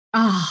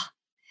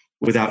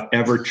 Without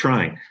ever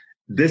trying.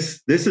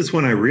 This is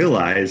when I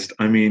realized,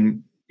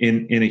 in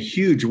a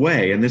huge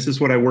way, and this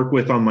is what I work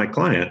with on my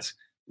clients,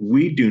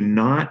 we do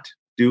not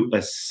do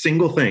a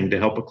single thing to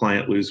help a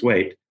client lose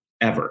weight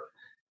ever.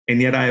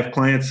 And yet I have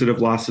clients that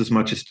have lost as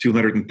much as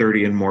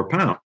 230 and more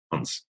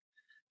pounds.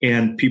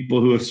 And people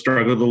who have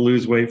struggled to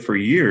lose weight for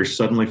years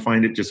suddenly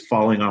find it just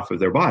falling off of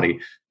their body,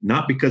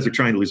 not because they're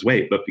trying to lose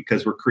weight, but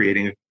because we're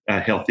creating a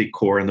healthy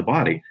core in the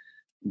body.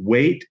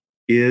 Weight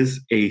is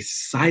a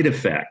side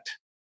effect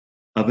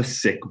of a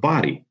sick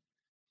body.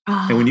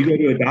 And when you go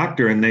to a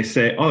doctor and they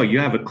say, oh, you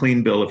have a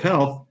clean bill of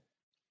health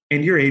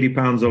and you're 80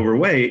 pounds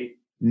overweight,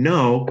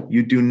 no,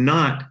 you do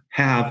not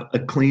have a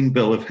clean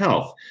bill of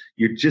health.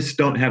 You just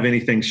don't have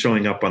anything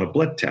showing up on a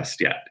blood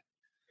test yet.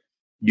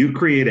 You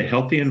create a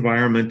healthy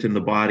environment in the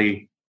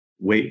body,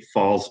 weight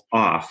falls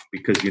off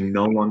because you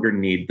no longer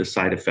need the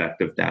side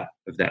effect of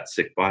that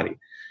sick body.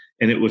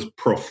 And it was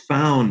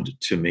profound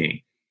to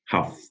me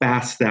how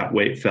fast that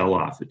weight fell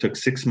off. It took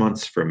 6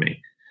 months for me.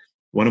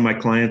 One of my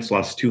clients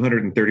lost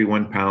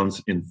 231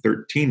 pounds in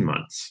 13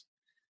 months.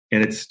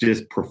 And it's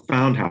just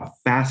profound how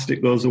fast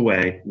it goes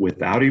away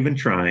without even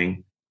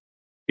trying,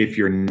 if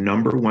your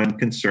number one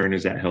concern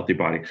is that healthy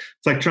body.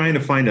 It's like trying to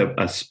find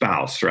a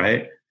spouse,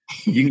 right?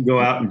 You can go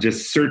out and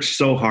just search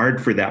so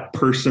hard for that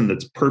person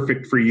that's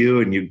perfect for you,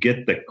 and you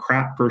get the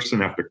crap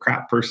person after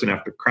crap person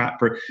after crap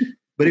person.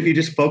 But if you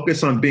just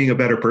focus on being a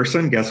better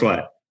person, guess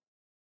what?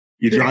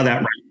 You draw that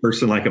right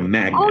person like a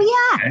magnet. Oh,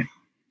 yeah.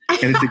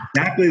 Okay? And it's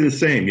exactly the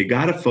same. You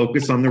got to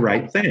focus on the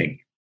right thing.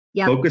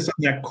 Yep. Focus on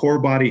that core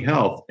body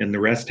health, and the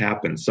rest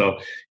happens. So,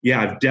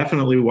 yeah, I've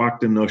definitely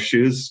walked in those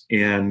shoes,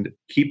 and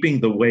keeping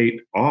the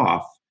weight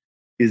off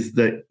is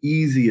the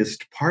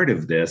easiest part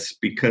of this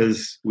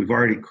because we've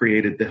already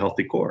created the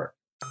healthy core.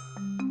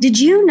 Did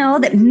you know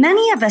that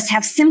many of us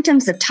have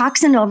symptoms of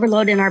toxin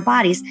overload in our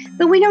bodies,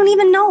 but we don't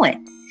even know it?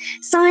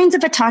 Signs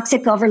of a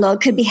toxic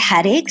overload could be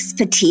headaches,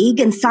 fatigue,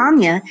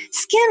 insomnia,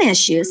 skin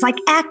issues like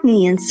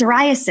acne and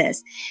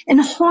psoriasis, and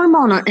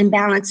hormonal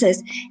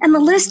imbalances, and the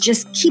list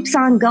just keeps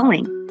on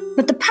going.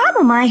 But the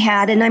problem I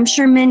had, and I'm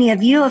sure many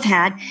of you have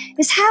had,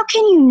 is how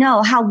can you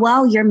know how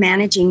well you're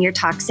managing your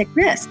toxic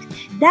risk?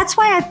 That's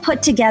why I've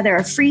put together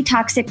a free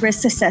toxic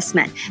risk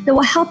assessment that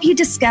will help you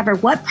discover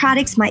what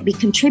products might be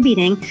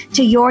contributing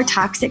to your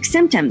toxic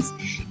symptoms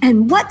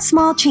and what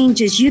small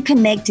changes you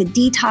can make to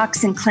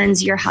detox and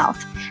cleanse your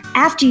health.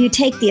 After you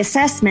take the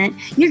assessment,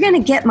 you're going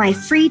to get my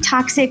free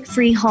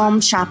toxic-free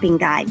home shopping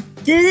guide.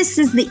 This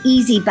is the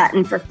easy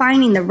button for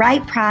finding the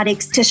right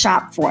products to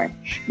shop for.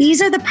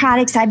 These are the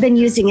products I've been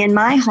using in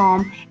my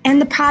home and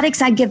the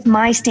products I give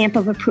my stamp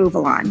of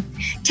approval on.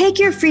 Take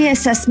your free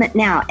assessment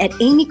now at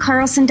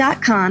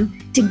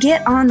amycarlson.com to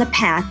get on the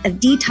path of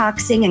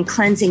detoxing and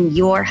cleansing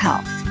your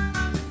health.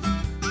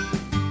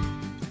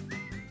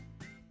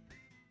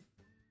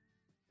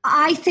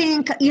 I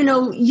think,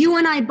 you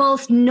and I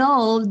both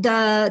know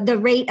the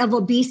rate of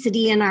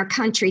obesity in our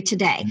country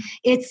today.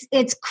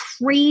 It's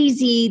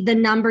crazy, the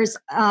numbers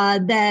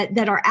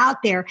that are out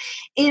there.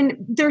 And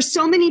there's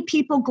so many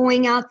people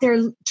going out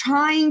there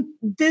trying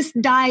this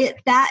diet,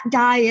 that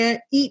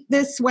diet, eat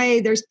this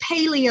way. There's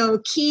paleo,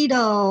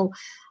 keto.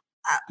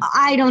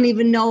 I don't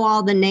even know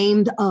all the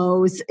named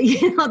O's,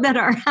 that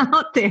are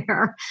out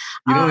there.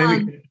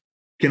 Amy,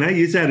 can I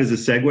use that as a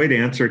segue to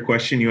answer a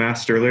question you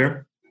asked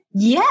earlier?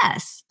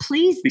 Yes,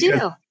 please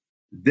do.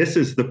 This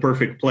is the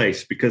perfect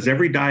place because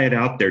every diet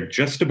out there,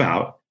 just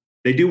about,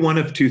 they do one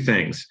of two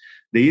things.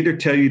 They either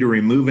tell you to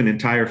remove an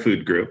entire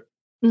food group.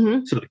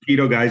 Mm-hmm. So the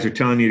keto guys are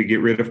telling you to get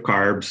rid of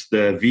carbs.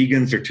 The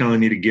vegans are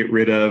telling you to get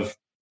rid of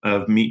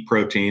meat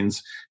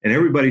proteins. And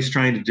everybody's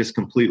trying to just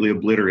completely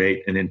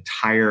obliterate an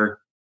entire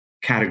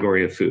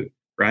category of food,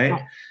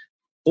 right?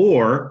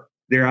 Or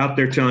they're out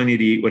there telling you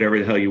to eat whatever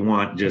the hell you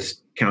want,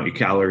 just count your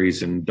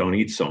calories and don't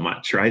eat so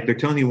much, right? They're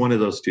telling you one of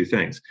those two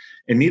things.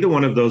 And neither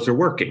one of those are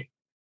working.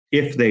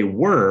 If they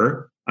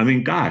were,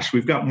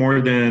 we've got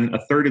more than a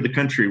third of the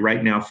country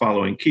right now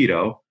following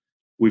keto.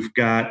 We've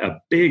got a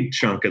big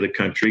chunk of the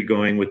country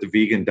going with the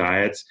vegan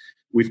diets.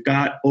 We've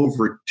got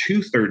over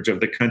 2/3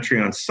 of the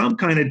country on some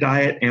kind of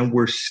diet, and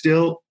we're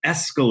still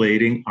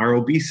escalating our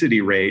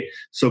obesity rate.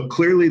 So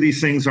clearly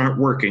these things aren't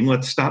working.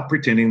 Let's stop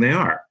pretending they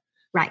are.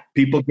 Right.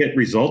 People get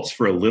results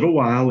for a little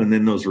while, and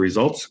then those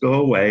results go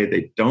away.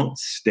 They don't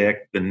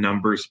stick. The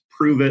numbers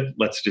prove it.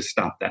 Let's just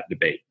stop that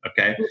debate.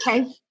 Okay.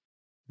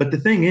 But the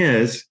thing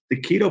is,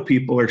 the keto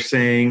people are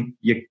saying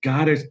you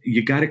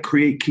gotta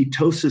create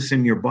ketosis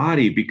in your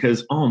body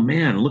because, oh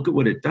man, look at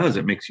what it does.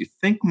 It makes you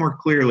think more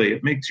clearly.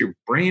 It makes your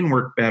brain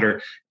work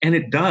better. And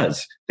it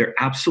does. They're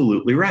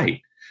absolutely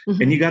right.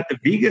 Mm-hmm. And you got the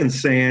vegans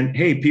saying,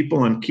 hey, people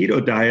on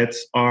keto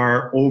diets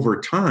are over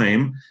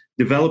time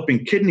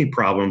developing kidney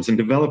problems and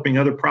developing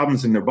other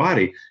problems in their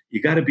body.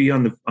 You got to be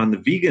on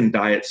the vegan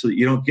diet so that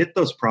you don't get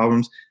those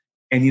problems.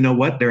 And you know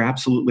what? They're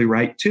absolutely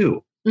right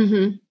too.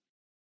 Mm-hmm.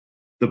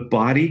 The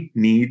body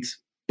needs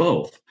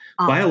both.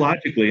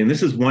 Biologically, and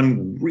this is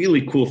one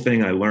really cool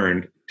thing I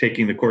learned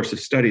taking the course of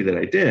study that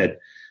I did.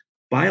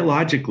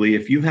 Biologically,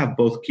 if you have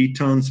both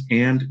ketones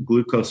and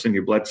glucose in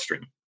your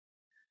bloodstream,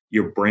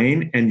 your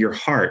brain and your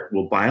heart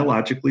will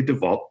biologically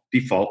default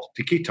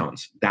to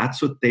ketones.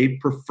 That's what they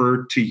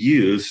prefer to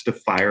use to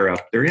fire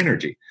up their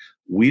energy.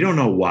 We don't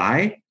know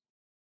why.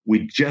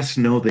 We just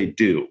know they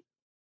do.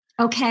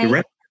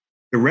 Okay.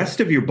 The rest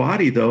of your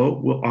body, though,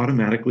 will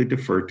automatically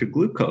defer to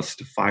glucose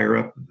to fire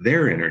up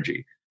their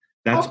energy.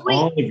 That's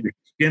all of your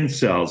skin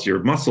cells,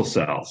 your muscle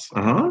cells.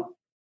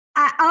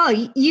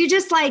 You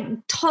just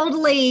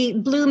totally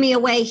blew me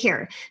away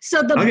here.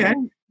 So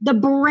the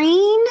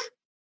brain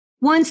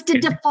wants to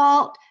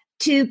default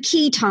to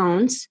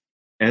ketones.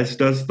 As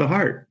does the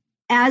heart.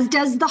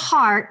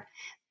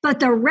 But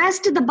the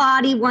rest of the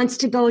body wants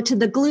to go to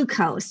the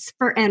glucose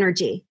for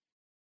energy.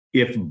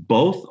 If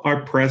both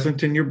are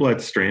present in your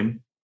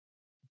bloodstream,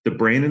 the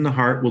brain and the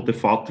heart will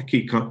default to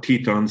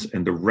ketones,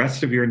 and the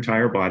rest of your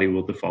entire body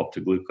will default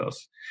to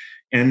glucose.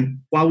 And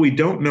while we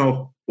don't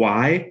know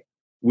why,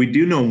 we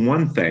do know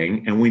one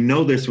thing, and we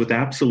know this with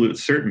absolute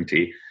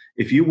certainty.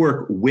 If you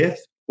work with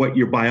what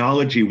your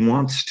biology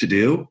wants to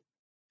do,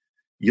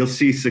 you'll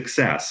see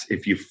success.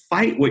 If you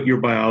fight what your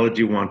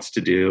biology wants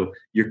to do,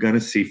 you're going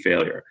to see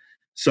failure.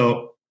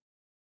 So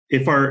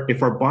if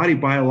our body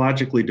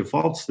biologically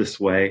defaults this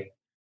way,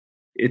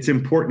 it's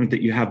important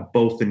that you have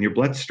both in your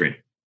bloodstream.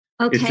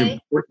 Okay. It's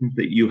important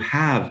that you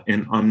have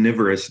an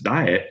omnivorous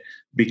diet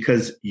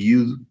because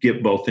you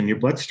get both in your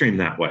bloodstream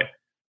that way.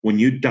 When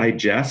you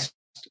digest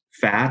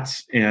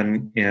fats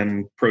and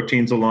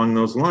proteins along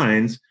those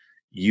lines,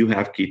 you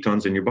have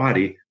ketones in your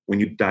body. When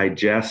you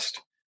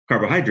digest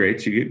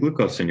carbohydrates, you get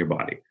glucose in your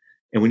body.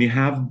 And when you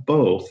have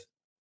both,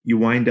 you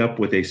wind up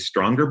with a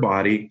stronger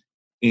body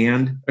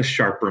and a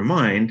sharper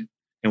mind.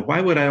 And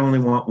why would I only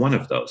want one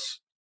of those?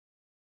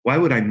 Why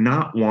would I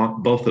not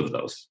want both of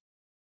those?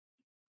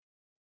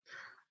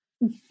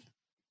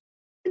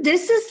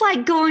 This is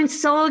like going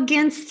so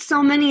against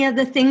so many of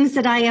the things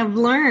that I have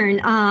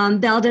learned,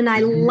 Belden. I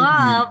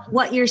love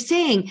what you're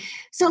saying.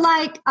 So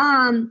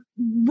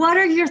what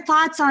are your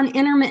thoughts on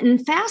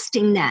intermittent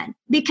fasting then?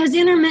 Because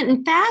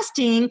intermittent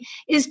fasting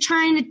is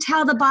trying to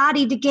tell the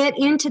body to get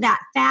into that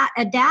fat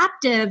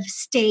adaptive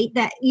state,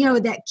 that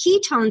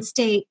ketone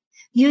state,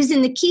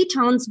 using the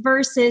ketones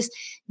versus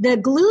the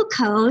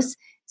glucose,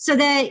 so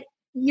that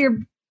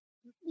you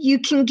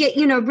can get,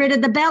 rid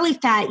of the belly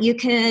fat. You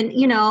can,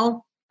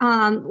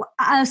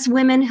 us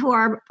women who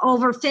are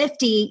over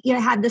 50,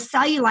 have the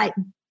cellulite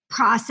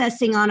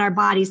processing on our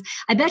bodies.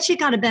 I bet you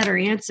got a better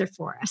answer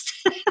for us.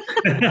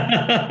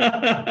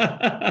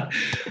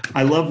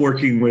 I love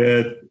working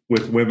with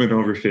women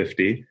over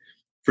 50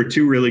 for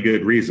two really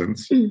good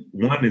reasons.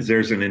 One is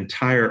there's an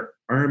entire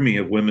army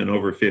of women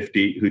over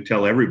 50 who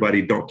tell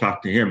everybody, don't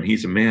talk to him.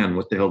 He's a man.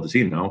 What the hell does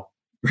he know?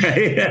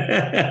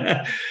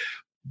 Right?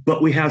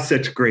 But we have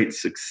such great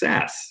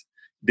success.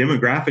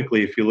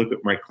 Demographically, if you look at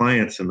my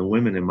clients and the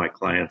women in my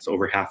clients,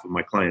 over half of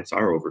my clients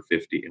are over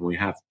 50, and we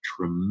have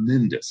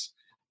tremendous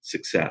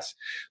success.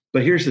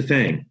 But here's the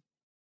thing.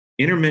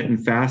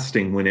 Intermittent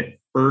fasting, when it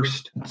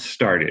first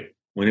started,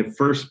 when it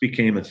first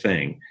became a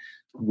thing,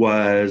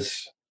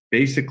 was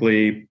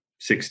basically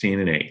 16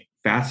 and 8.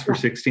 Fast for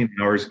 16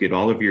 hours, get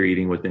all of your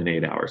eating within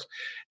 8 hours.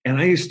 And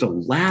I used to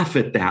laugh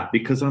at that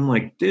because I'm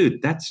like,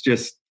 dude, that's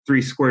just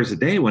 3 squares a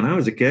day when I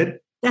was a kid.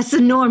 That's a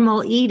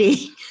normal eating.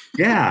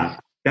 Yeah.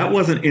 That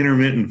wasn't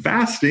intermittent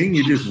fasting.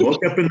 You just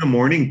woke up in the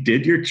morning,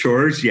 did your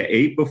chores, you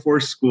ate before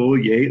school,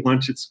 you ate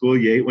lunch at school,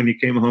 you ate when you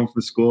came home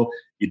from school,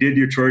 you did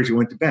your chores, you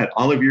went to bed.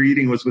 All of your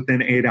eating was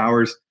within 8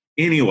 hours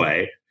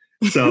anyway.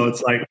 So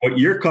it's like what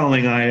you're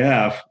calling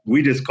IF,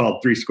 we just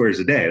called 3 squares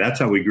a day. That's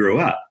how we grew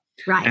up.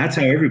 Right. That's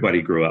how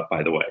everybody grew up,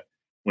 by the way.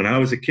 When I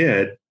was a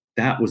kid,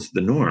 that was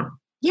the norm.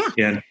 Yeah.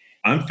 And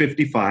I'm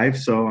 55,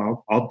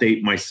 so I'll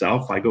date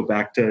myself. I go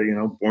back to,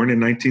 born in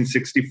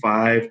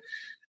 1965.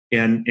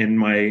 And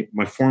my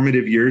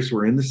formative years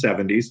were in the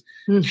 70s.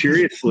 Mm-hmm.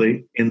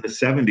 Curiously, in the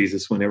 70s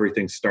is when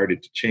everything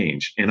started to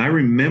change. And I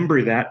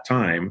remember that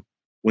time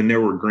when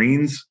there were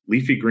greens,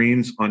 leafy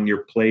greens on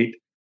your plate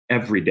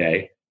every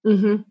day.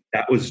 Mm-hmm.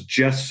 That was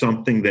just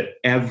something that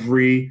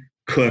every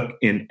cook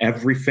in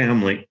every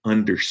family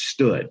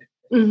understood.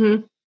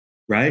 Mm-hmm.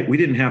 Right? We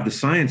didn't have the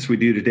science we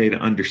do today to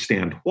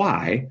understand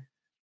why,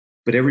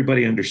 but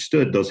everybody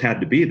understood those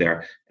had to be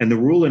there. And the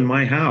rule in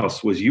my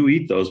house was you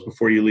eat those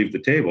before you leave the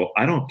table.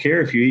 I don't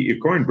care if you eat your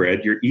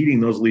cornbread, you're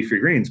eating those leafy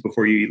greens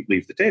before you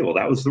leave the table.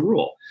 That was the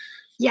rule.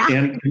 Yeah.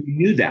 And we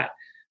knew that.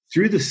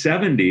 Through the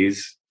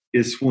 70s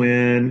is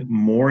when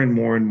more and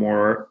more and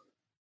more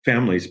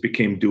families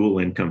became dual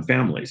income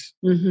families.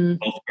 Mm-hmm.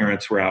 Both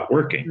parents were out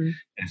working. Mm-hmm.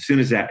 And as soon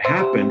as that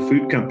happened,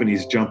 food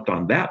companies jumped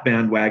on that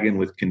bandwagon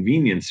with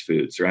convenience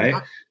foods, right?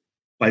 Yeah.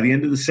 By the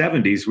end of the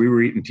 70s, we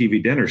were eating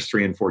TV dinners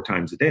 3 and 4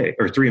 times a day,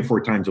 or 3 and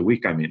 4 times a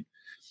week. I mean,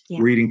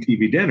 we're eating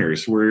TV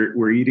dinners.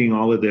 We're eating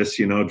all of this,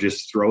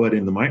 just throw it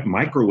in the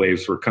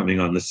microwaves were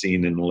coming on the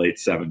scene in the late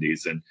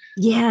 70s. And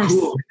yes,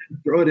 cool,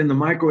 throw it in the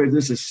microwave.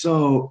 This is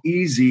so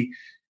easy.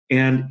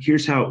 And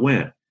here's how it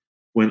went.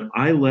 When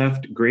I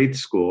left grade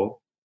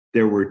school,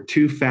 there were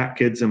 2 fat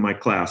kids in my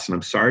class. And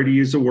I'm sorry to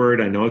use a word.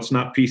 I know it's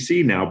not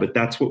PC now, but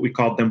that's what we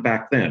called them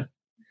back then.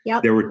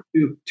 Yep. There were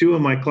two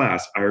in my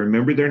class. I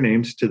remember their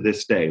names to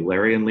this day,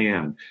 Larry and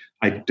Leanne.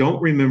 I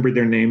don't remember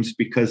their names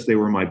because they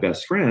were my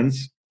best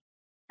friends.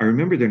 I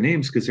remember their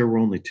names because there were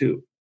only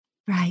 2.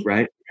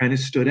 Right? Kind of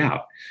stood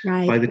out.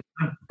 Right.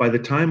 By the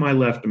time I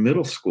left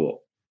middle school,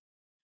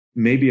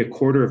 maybe a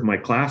quarter of my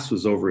class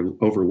was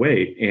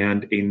overweight,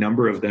 and a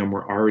number of them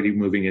were already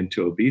moving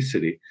into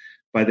obesity.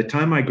 By the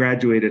time I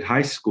graduated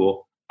high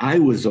school, I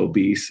was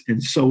obese,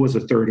 and so was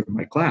a third of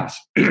my class.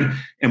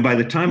 And by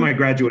the time I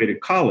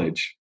graduated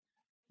college,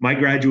 my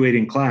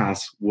graduating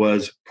class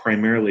was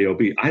primarily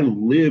obese. I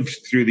lived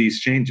through these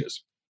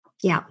changes.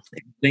 Yeah.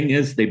 The thing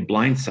is, they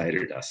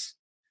blindsided us.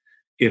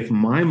 if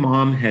my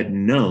mom had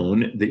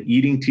known that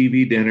eating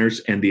TV dinners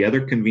and the other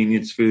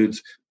convenience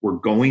foods were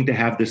going to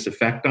have this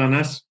effect on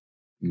us,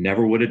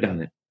 never would have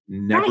done it.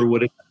 Never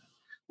would have.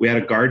 We had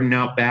a garden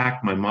out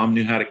back. My mom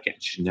knew how to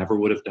catch. She never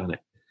would have done it.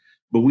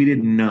 But we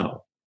didn't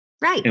know.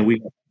 Right. And we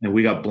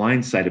got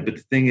blindsided. But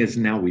the thing is,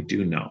 now we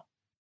do know.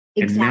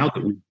 Exactly. And now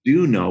that we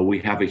do know, we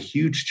have a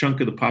huge chunk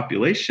of the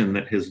population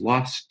that has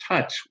lost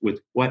touch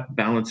with what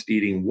balanced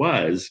eating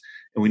was.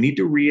 And we need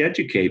to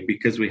re-educate,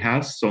 because we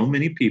have so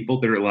many people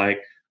that are like,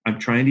 I'm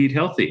trying to eat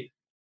healthy.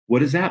 What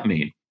does that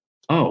mean?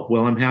 Oh,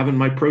 well, I'm having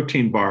my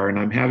protein bar and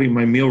I'm having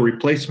my meal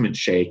replacement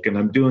shake and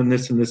I'm doing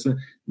this and this.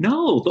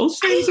 No, those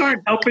things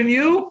aren't helping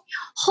you.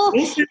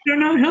 Those things are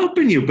not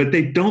helping you, but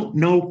they don't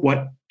know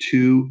what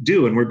to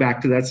do. And we're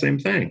back to that same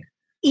thing.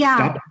 Yeah.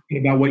 Stop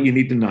thinking about what you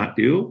need to not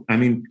do. I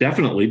mean,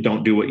 definitely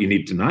don't do what you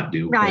need to not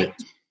do. Right.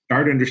 But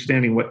start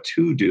understanding what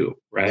to do,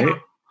 right? Yeah.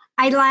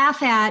 I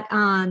laugh at,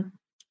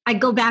 I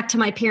go back to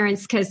my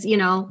parents because,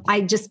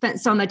 I just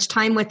spent so much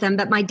time with them.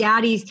 But my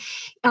daddy's,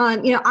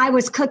 I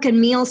was cooking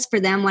meals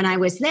for them when I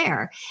was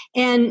there.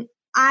 And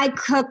I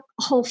cook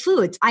whole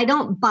foods. I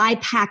don't buy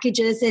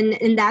packages,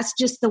 and that's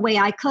just the way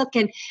I cook.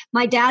 And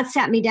my dad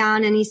sat me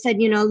down and he said,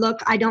 look,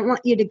 I don't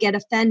want you to get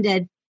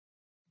offended,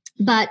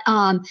 but,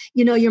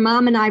 your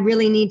mom and I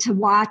really need to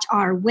watch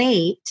our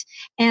weight.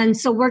 And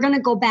so we're going to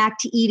go back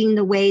to eating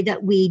the way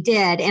that we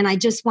did. And I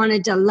just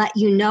wanted to let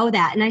you know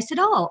that. And I said,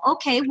 oh,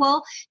 okay,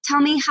 well, tell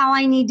me how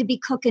I need to be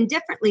cooking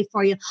differently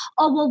for you.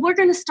 Oh, well, we're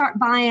going to start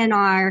buying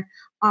our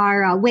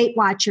Weight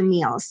Watcher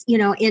meals,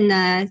 in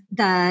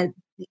the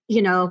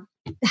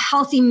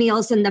healthy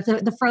meals and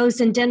the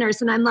frozen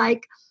dinners. And I'm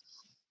like,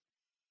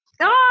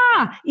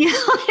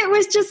 it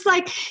was just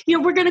like,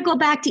 we're going to go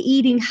back to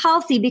eating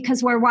healthy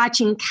because we're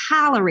watching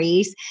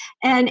calories.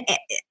 And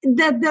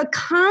the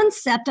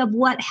concept of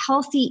what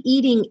healthy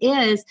eating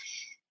is,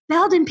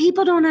 Belden,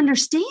 people don't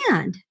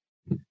understand.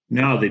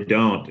 No, they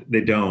don't.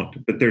 They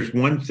don't. But there's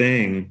one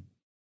thing,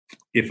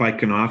 if I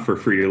can offer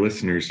for your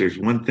listeners, there's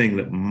one thing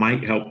that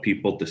might help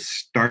people to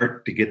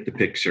start to get the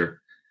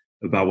picture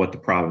about what the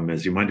problem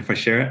is. You mind if I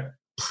share it?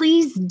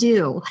 Please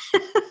do.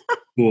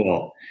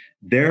 Cool.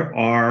 There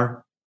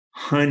are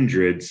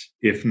hundreds,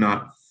 if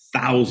not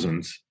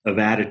thousands, of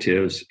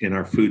additives in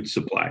our food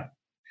supply.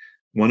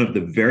 One of the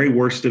very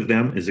worst of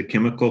them is a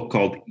chemical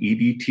called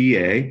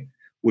EDTA,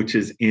 which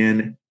is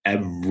in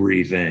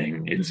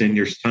everything. It's in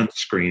your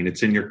sunscreen,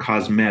 it's in your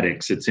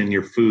cosmetics, it's in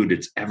your food,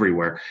 it's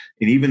everywhere.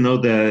 And even though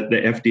the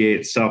FDA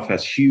itself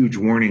has huge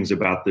warnings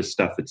about this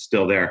stuff, it's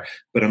still there.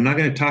 But I'm not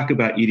going to talk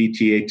about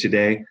EDTA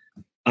today,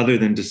 other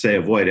than to say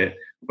avoid it.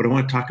 What I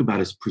want to talk about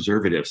is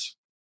preservatives.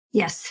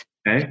 Yes.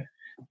 Okay.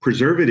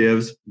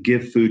 Preservatives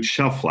give food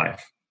shelf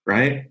life,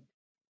 right?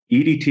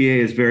 EDTA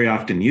is very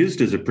often used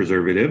as a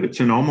preservative.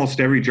 It's in almost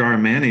every jar of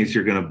mayonnaise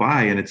you're going to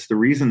buy. And it's the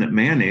reason that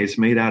mayonnaise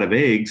made out of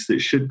eggs that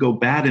should go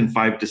bad in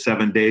 5 to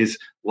 7 days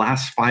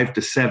lasts 5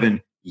 to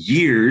 7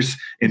 years,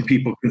 and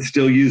people can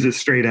still use it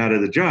straight out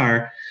of the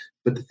jar.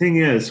 But the thing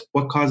is,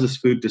 what causes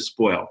food to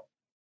spoil?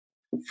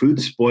 Food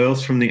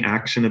spoils from the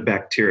action of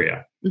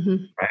bacteria,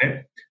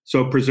 right?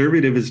 So a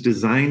preservative is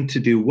designed to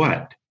do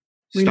what?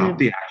 Stop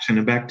the action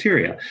of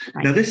bacteria.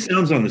 Right. Now, this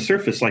sounds on the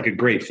surface like a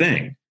great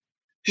thing.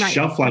 Right.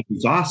 Shelf life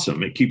is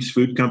awesome. It keeps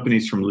food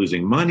companies from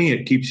losing money.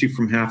 It keeps you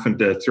from having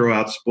to throw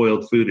out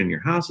spoiled food in your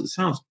house. It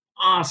sounds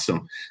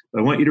awesome. But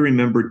I want you to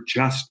remember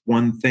just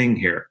one thing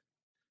here.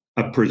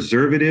 A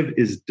preservative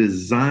is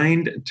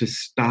designed to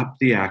stop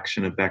the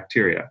action of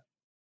bacteria.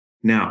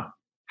 Now,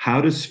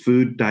 how does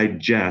food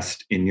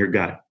digest in your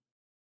gut?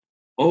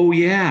 Oh,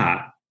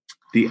 yeah,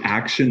 the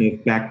action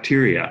of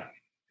bacteria.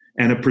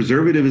 And a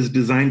preservative is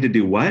designed to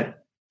do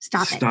what?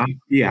 Stop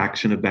the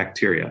action of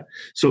bacteria.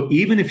 So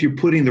even if you're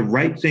putting the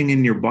right thing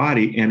in your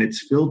body and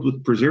it's filled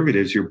with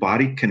preservatives, your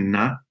body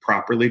cannot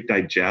properly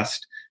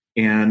digest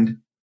and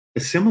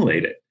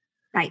assimilate it.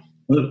 Right.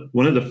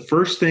 One of the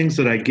first things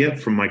that I get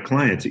from my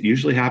clients, it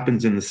usually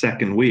happens in the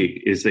second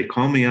week, is they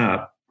call me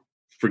up.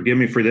 Forgive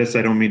me for this,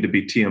 I don't mean to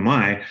be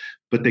TMI,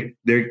 but they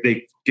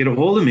get a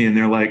hold of me and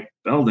they're like,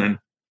 Belden,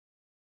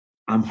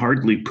 I'm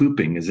hardly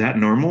pooping. Is that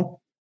normal?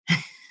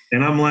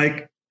 And I'm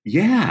like,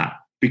 yeah,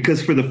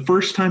 because for the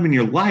first time in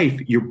your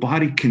life, your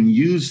body can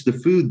use the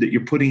food that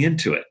you're putting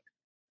into it.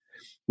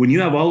 When you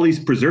have all these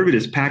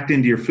preservatives packed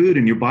into your food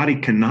and your body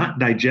cannot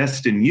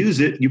digest and use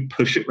it, you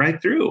push it right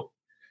through.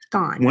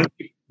 Gone.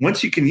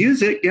 Once you can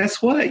use it,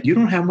 guess what? You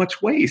don't have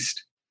much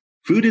waste.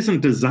 Food isn't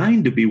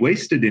designed to be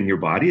wasted in your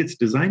body. It's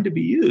designed to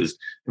be used.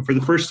 And for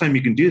the first time,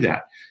 you can do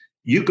that.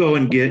 You go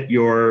and get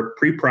your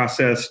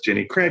pre-processed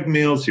Jenny Craig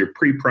meals, your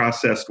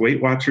pre-processed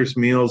Weight Watchers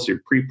meals,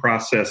 your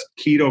pre-processed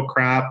keto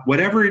crap,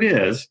 whatever it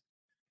is.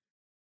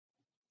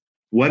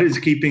 What is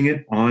keeping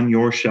it on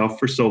your shelf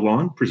for so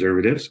long?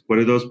 Preservatives. What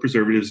are those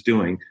preservatives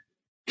doing?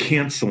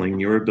 Canceling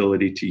your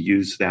ability to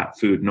use that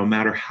food, no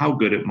matter how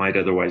good it might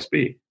otherwise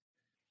be.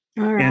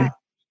 All right. And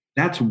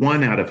that's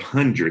one out of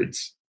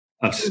hundreds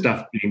of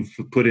stuff being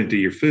put into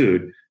your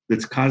food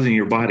that's causing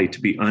your body to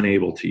be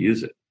unable to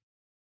use it.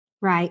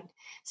 Right.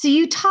 So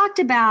you talked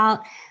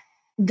about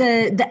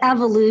the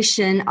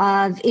evolution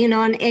of,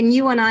 and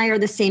you and I are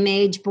the same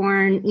age,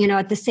 born,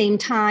 at the same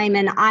time.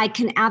 And I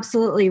can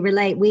absolutely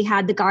relate. We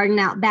had the garden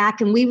out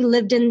back and we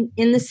lived in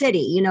the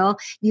city,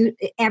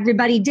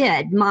 everybody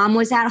did. Mom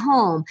was at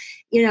home,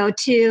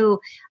 to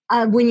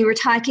when you were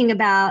talking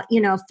about,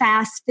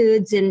 fast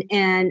foods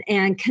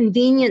and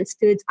convenience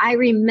foods, I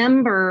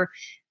remember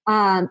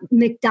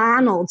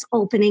McDonald's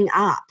opening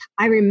up.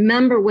 I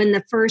remember when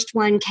the first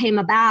one came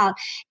about,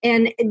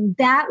 and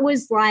that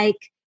was like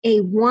a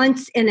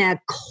once in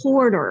a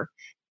quarter,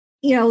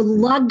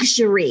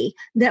 luxury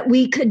that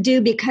we could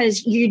do,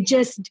 because you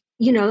just,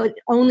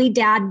 only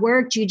dad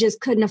worked. You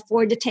just couldn't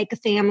afford to take a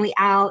family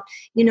out,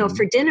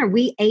 for dinner.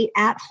 We ate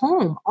at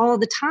home all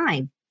the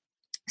time.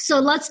 So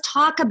let's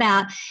talk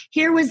about,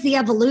 here was the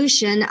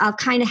evolution of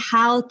kind of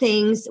how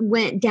things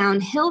went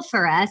downhill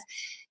for us.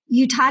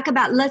 You talk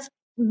about,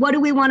 what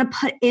do we want to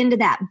put into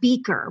that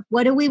beaker?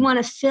 What do we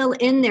want to fill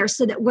in there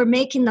so that we're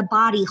making the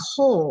body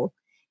whole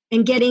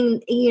and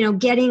getting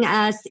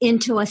us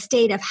into a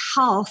state of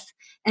health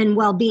and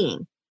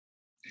well-being?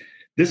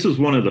 This is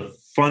one of the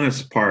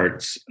funnest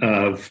parts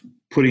of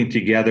putting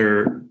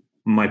together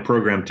my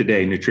program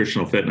today,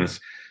 Nutritional Fitness.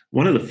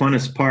 One of the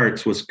funnest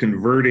parts was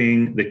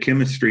converting the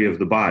chemistry of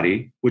the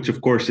body, which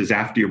of course is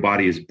after your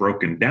body has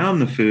broken down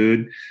the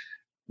food,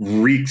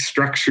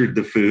 restructured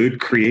the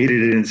food,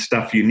 created it in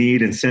stuff you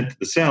need and sent to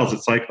the cells.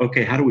 It's like,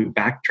 okay, how do we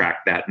backtrack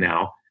that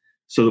now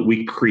so that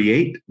we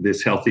create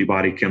this healthy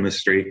body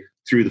chemistry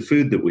through the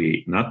food that we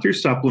eat, not through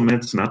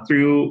supplements, not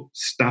through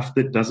stuff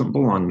that doesn't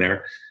belong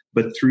there,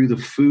 but through the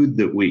food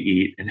that we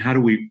eat. And how do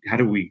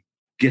we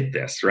get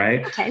this,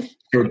 right? Okay.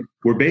 So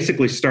we're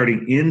basically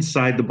starting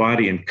inside the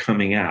body and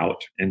coming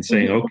out and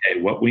saying, okay,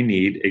 what we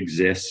need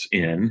exists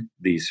in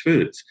these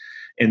foods.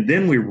 And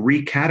then we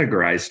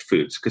recategorized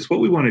foods, because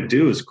what we want to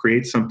do is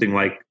create something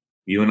like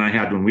you and I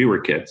had when we were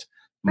kids.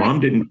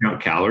 Mom didn't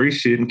count calories.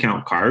 She didn't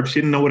count carbs.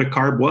 She didn't know what a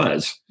carb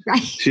was.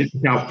 Right. She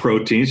didn't count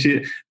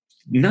protein.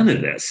 None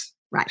of this.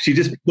 Right. She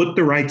just put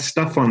the right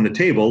stuff on the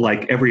table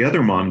like every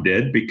other mom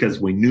did,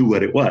 because we knew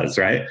what it was,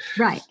 right?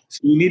 Right.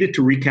 So we needed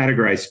to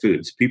recategorize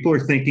foods. People are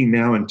thinking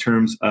now in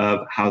terms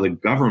of how the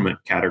government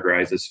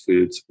categorizes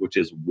foods, which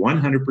is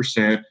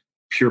 100%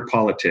 pure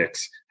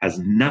politics, has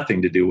nothing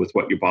to do with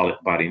what your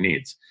body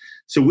needs.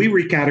 So we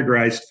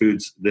recategorized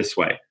foods this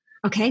way.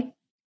 Okay.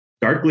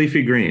 Dark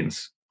leafy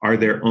greens are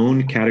their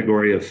own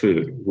category of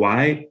food.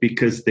 Why?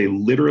 Because they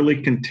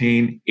literally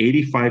contain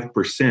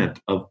 85%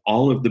 of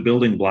all of the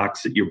building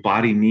blocks that your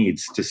body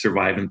needs to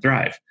survive and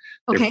thrive.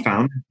 Okay. They're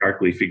found in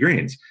dark leafy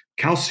greens.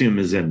 Calcium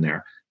is in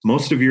there.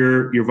 Most of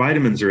your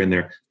vitamins are in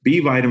there. B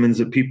vitamins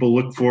that people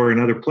look for in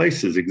other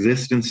places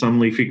exist in some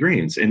leafy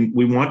greens. And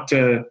we want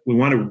to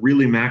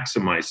really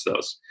maximize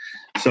those.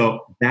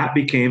 So that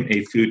became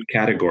a food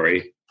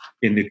category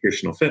in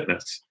nutritional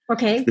fitness.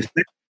 Okay.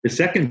 The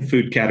second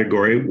food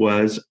category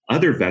was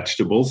other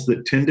vegetables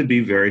that tend to be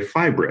very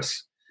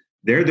fibrous.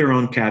 They're their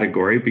own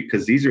category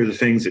because these are the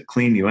things that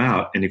clean you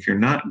out. And if you're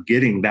not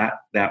getting that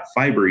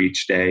fiber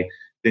each day,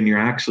 then you're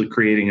actually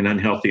creating an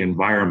unhealthy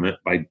environment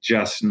by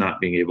just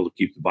not being able to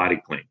keep the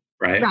body clean,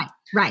 right?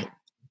 Right.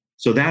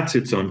 So that's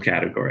its own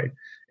category.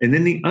 And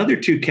then the other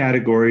two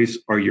categories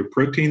are your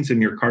proteins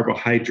and your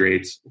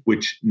carbohydrates,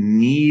 which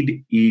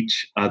need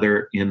each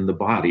other in the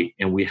body.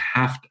 And we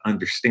have to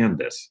understand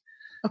this.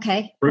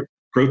 Okay.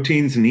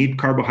 Proteins need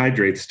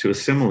carbohydrates to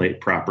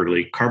assimilate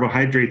properly.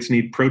 Carbohydrates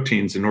need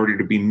proteins in order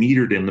to be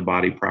metered in the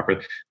body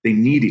properly. They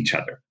need each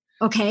other.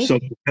 Okay. So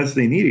because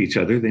they need each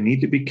other, they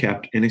need to be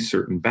kept in a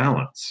certain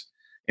balance.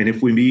 And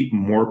if we eat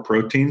more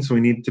proteins,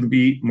 we need to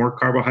be more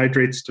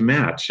carbohydrates to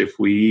match. If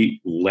we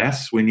eat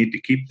less, we need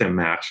to keep them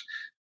matched.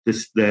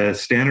 The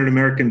standard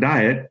American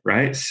diet,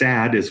 right?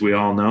 SAD, as we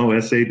all know,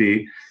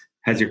 SAD,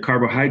 has your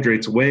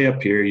carbohydrates way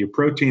up here, your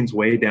proteins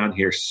way down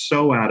here,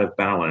 so out of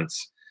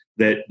balance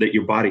that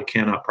your body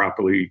cannot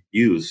properly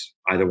use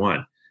either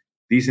one.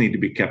 These need to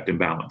be kept in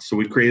balance. So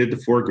we created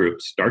the 4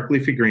 groups: dark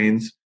leafy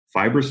greens,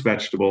 fibrous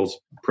vegetables,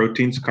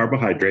 proteins,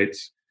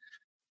 carbohydrates.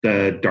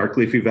 The dark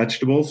leafy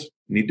vegetables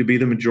need to be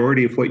the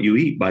majority of what you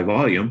eat by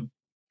volume.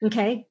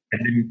 Okay.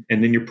 And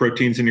then your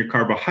proteins and your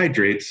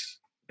carbohydrates,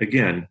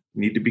 again,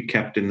 need to be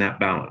kept in that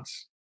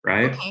balance,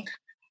 right? Okay.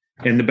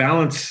 And the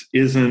balance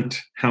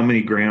isn't how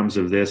many grams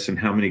of this and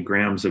how many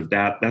grams of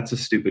that. That's a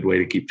stupid way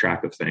to keep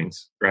track of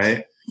things,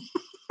 right?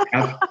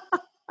 A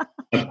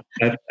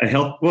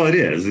health, well, it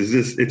is.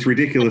 It's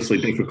ridiculously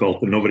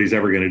difficult, and nobody's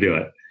ever going to do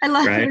it. I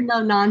love right? your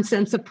no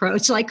nonsense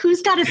approach. Like,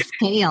 who's got a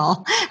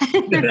scale?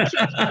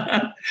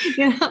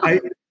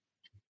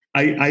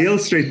 I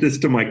illustrate this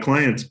to my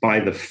clients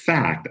by the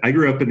fact I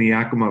grew up in the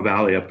Yakima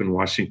Valley up in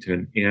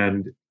Washington,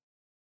 and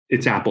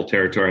it's apple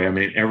territory. I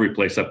mean, every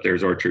place up there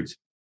is orchards.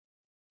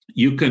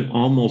 You can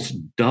almost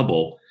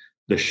double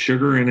the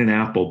sugar in an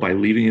apple by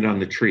leaving it on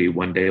the tree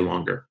one day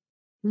longer.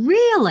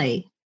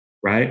 Really?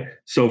 Right?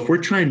 So if we're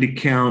trying to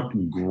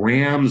count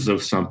grams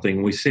of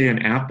something, we say an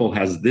apple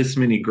has this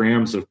many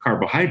grams of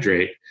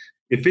carbohydrate.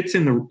 If it's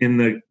in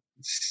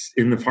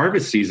the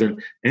harvest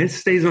season and it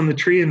stays on the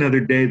tree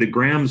another day, the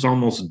grams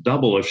almost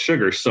double of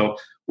sugar. So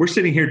we're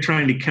sitting here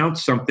trying to count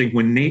something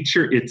when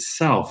nature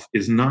itself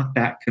is not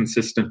that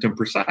consistent and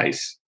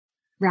precise.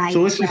 Right.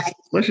 So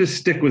let's just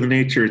stick with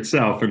nature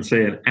itself and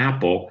say an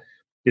apple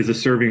is a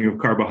serving of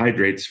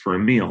carbohydrates for a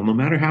meal, no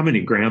matter how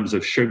many grams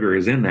of sugar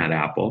is in that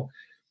apple,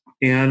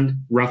 and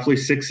roughly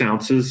 6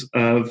 ounces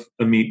of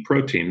a meat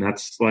protein.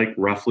 That's like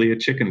roughly a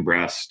chicken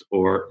breast,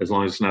 or as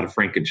long as it's not a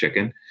Franken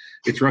chicken,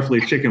 it's roughly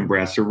a chicken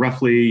breast, or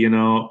roughly,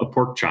 a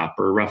pork chop,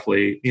 or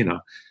roughly,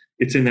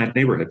 it's in that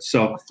neighborhood.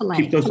 So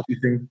keep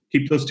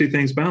those two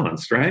things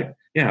balanced, right?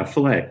 Yeah,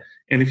 filet.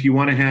 And if you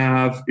want to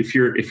have, if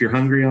you're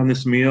hungry on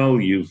this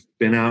meal, you've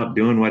been out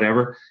doing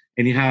whatever,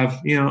 and you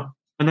have,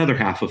 another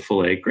half of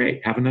filet, great.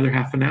 Have another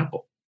half an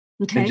apple.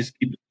 Okay. And just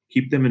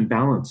keep them in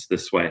balance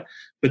this way.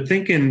 But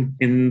think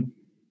in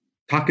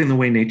talking the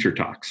way nature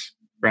talks,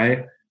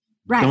 right?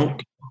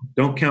 Right.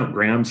 Don't count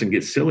grams and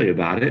get silly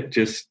about it.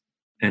 Just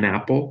an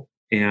apple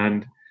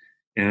and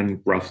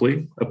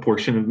roughly a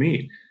portion of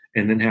meat.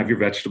 And then have your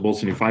vegetables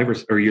and your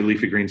fibers, or your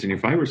leafy greens and your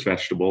fibrous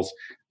vegetables.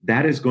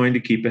 That is going to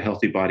keep a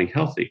healthy body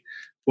healthy.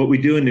 What we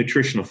do in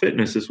nutritional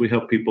fitness is we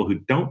help people who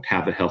don't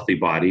have a healthy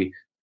body.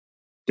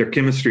 Their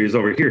chemistry is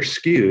over here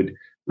skewed.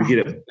 We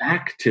get it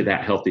back to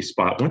that healthy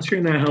spot. Once you're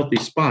in that healthy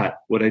spot,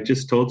 what I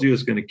just told you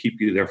is going to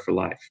keep you there for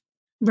life.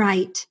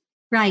 Right.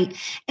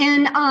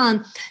 And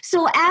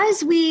so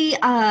as we,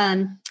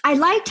 I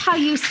liked how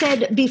you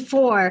said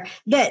before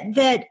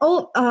that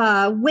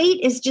weight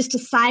is just a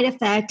side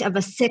effect of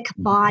a sick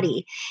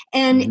body.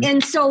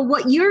 And so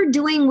what you're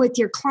doing with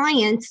your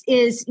clients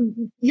is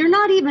you're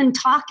not even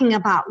talking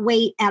about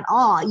weight at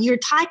all. You're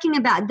talking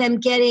about them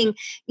getting,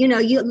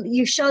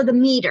 you show the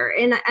meter,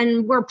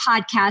 and we're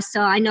podcasts,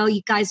 so I know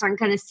you guys aren't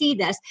going to see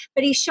this,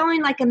 but he's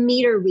showing like a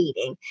meter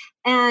reading.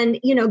 And,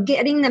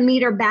 getting the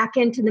meter back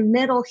into the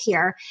middle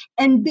here.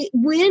 And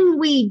when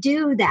we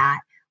do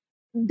that,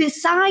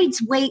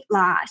 besides weight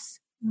loss,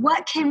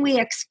 what can we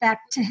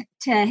expect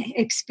to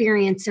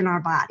experience in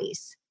our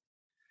bodies?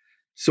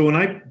 So when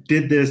I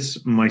did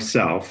this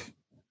myself,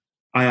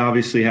 I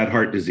obviously had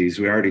heart disease.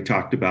 We already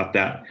talked about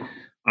that.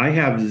 I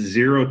have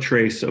zero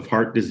trace of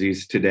heart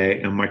disease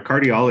today. And my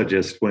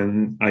cardiologist,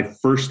 when I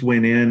first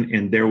went in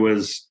and it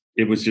was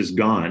just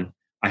gone,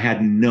 I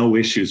had no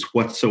issues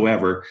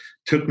whatsoever.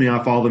 Took me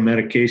off all the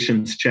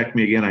medications, checked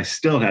me again. I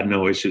still had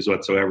no issues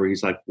whatsoever.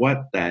 He's like,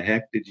 what the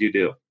heck did you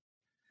do?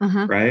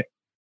 Right?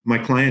 My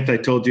client, I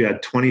told you,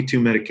 had 22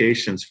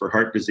 medications for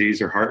heart disease.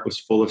 Her heart was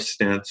full of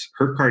stents.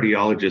 Her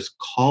cardiologist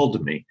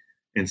called me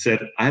and said,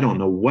 I don't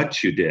know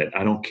what you did.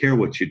 I don't care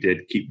what you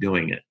did. Keep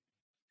doing it.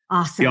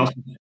 Awesome.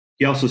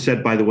 He also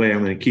said, by the way,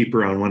 I'm going to keep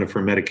her on one of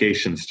her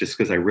medications just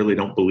because I really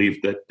don't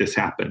believe that this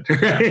happened.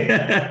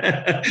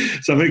 Right?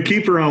 So I'm going to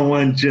keep her on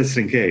one just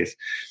in case.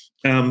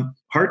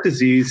 Heart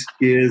disease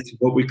is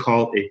what we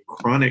call a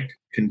chronic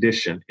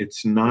condition.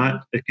 It's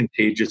not a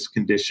contagious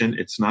condition.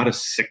 It's not a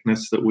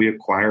sickness that we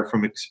acquire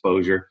from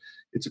exposure.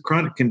 It's a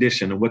chronic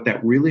condition. And what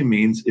that really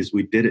means is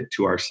we did it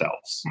to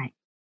ourselves. Right.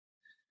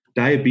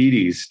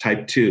 Diabetes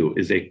type 2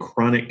 is a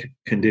chronic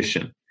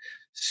condition.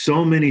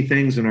 So many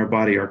things in our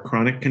body are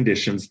chronic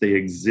conditions. They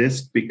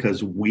exist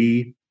because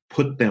we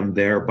put them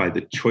there by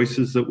the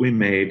choices that we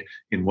made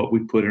in what we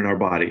put in our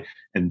body.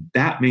 And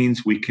that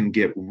means we can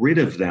get rid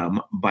of them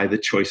by the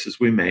choices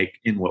we make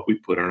in what we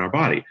put in our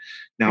body.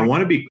 Now, I want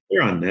to be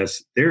clear on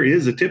this. There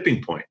is a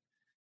tipping point.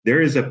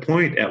 There is a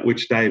point at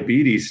which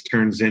diabetes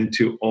turns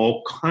into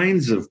all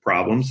kinds of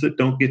problems that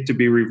don't get to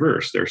be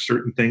reversed. There are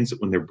certain things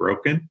that when they're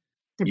broken,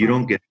 you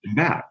don't get them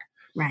back.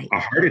 Right.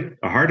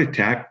 A heart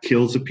attack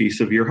kills a piece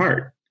of your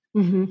heart.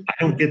 I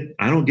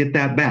don't get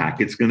that back.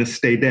 It's going to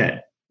stay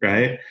dead,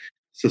 right?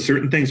 So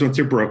certain things, once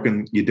they're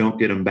broken, you don't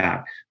get them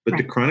back. But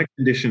the chronic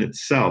condition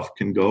itself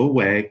can go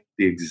away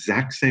the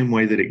exact same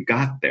way that it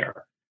got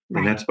there.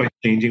 And that's by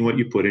changing what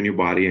you put in your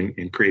body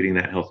and creating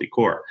that healthy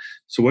core.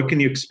 So what can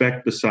you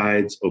expect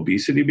besides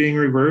obesity being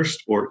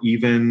reversed or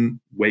even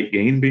weight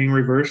gain being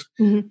reversed?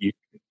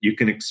 You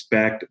can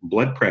expect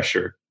blood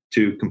pressure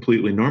to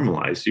completely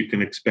normalize. You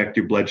can expect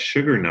your blood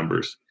sugar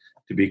numbers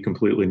to be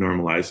completely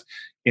normalized.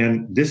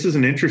 And this is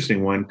an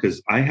interesting one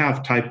because I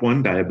have type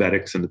 1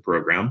 diabetics in the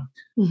program,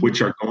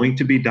 which are going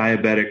to be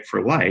diabetic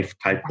for life.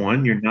 Type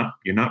 1, you're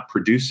not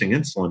producing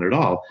insulin at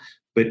all.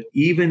 But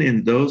even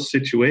in those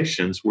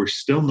situations, we're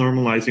still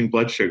normalizing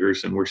blood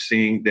sugars, and we're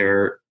seeing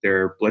their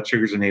blood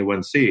sugars and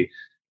A1C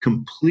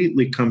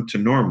completely come to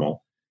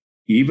normal.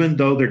 Even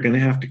though they're going to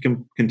have to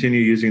continue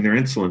using their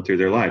insulin through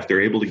their life,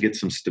 they're able to get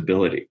some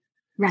stability.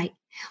 Right.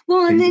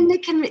 Well, and then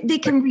they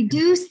can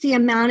reduce the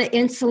amount of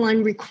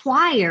insulin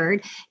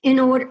required in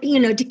order,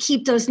 to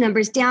keep those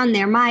numbers down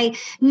there. My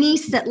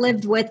niece that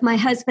lived with my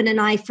husband and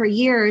I for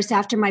years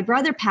after my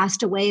brother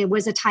passed away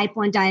was a type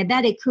 1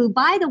 diabetic who,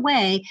 by the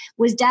way,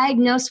 was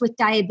diagnosed with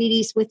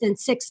diabetes within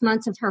 6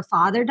 months of her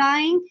father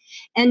dying.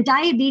 And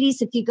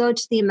diabetes, if you go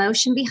to the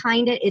emotion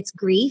behind it, it's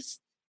grief.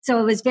 So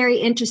it was very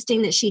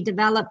interesting that she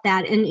developed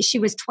that. And she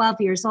was 12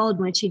 years old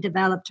when she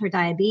developed her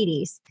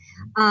diabetes.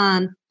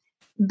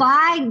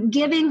 By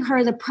giving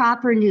her the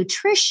proper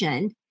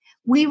nutrition,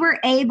 we were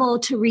able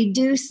to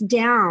reduce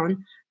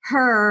down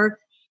her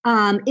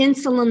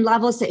insulin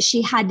levels that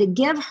she had to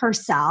give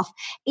herself.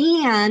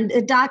 And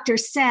the doctor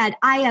said,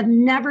 I have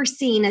never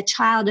seen a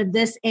child of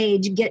this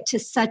age get to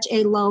such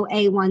a low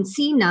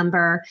A1C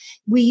number.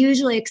 We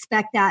usually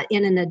expect that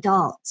in an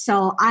adult.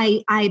 So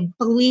I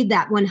believe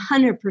that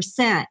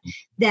 100%,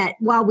 that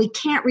while we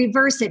can't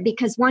reverse it,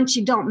 because once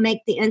you don't make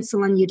the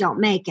insulin, you don't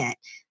make it.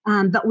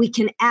 But we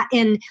can,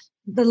 and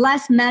the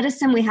less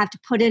medicine we have to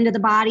put into the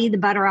body, the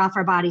better off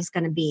our body's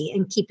going to be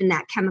in keeping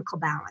that chemical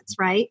balance,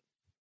 right?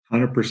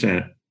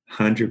 100%.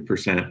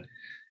 100%.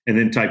 And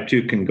then type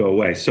 2 can go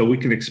away. So we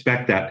can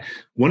expect that.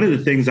 One of the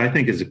things I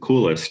think is the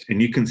coolest,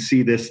 and you can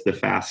see this the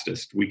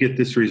fastest, we get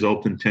this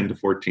result in 10 to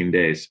 14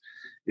 days,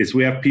 is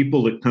we have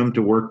people that come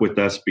to work with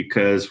us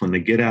because when they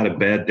get out of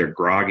bed, they're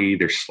groggy,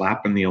 they're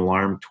slapping the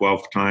alarm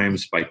 12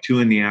 times. By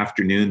 2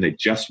 p.m, they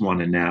just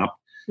want a nap.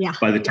 Yeah.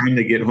 By the time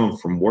they get home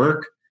from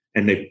work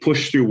and they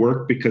push through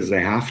work because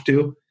they have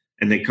to,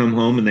 and they come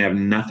home and they have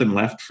nothing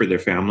left for their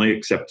family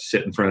except to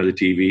sit in front of the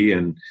TV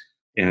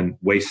and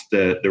waste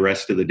the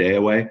rest of the day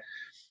away.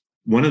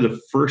 One of the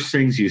first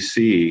things you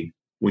see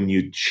when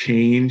you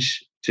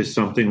change to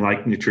something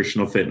like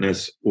nutritional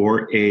fitness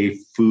or a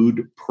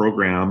food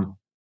program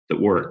that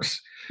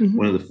works,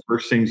 one of the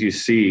first things you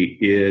see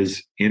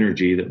is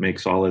energy that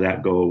makes all of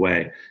that go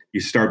away. You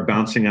start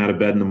bouncing out of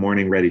bed in the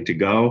morning ready to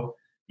go.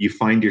 You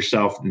find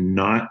yourself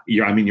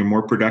you're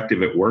more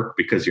productive at work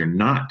because you're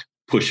not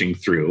pushing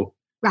through.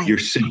 Right. You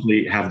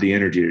simply have the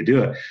energy to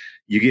do it.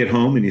 You get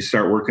home and you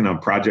start working on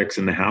projects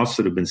in the house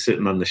that have been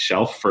sitting on the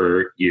shelf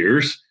for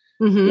years.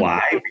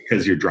 Why?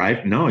 Because you're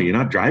driving. No, you're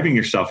not driving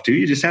yourself to.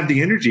 You just have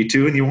the energy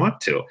to, and you want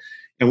to.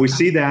 And we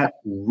see that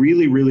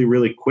really, really,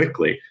 really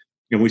quickly.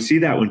 And we see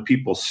that when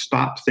people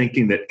stop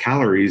thinking that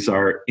calories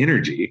are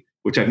energy,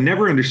 which I've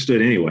never understood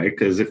anyway,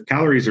 because if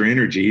calories are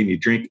energy and you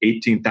drink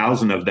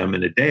 18,000 of them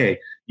in a day,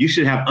 you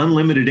should have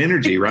unlimited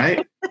energy,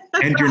 right?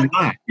 And you're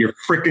not. You're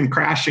freaking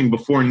crashing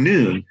before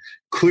noon.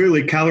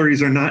 Clearly,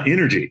 calories are not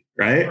energy,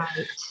 right?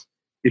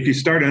 If you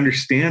start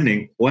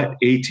understanding what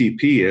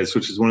ATP is,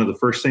 which is one of the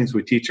first things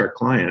we teach our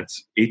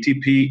clients,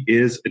 ATP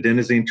is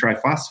adenosine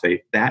triphosphate.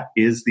 That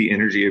is the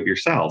energy of your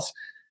cells.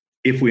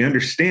 If we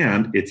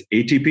understand it's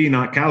ATP,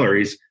 not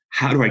calories,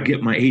 how do I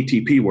get my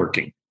ATP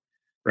working,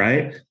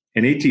 right?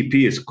 And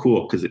ATP is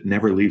cool because it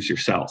never leaves your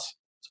cells.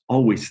 It's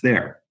always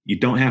there. You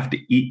don't have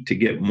to eat to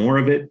get more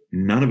of it.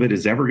 None of it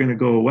is ever going to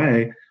go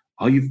away.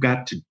 All you've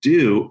got to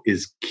do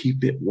is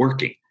keep it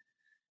working.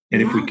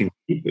 And if we can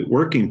keep it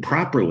working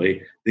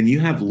properly, then you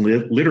have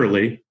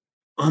literally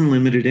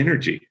unlimited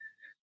energy.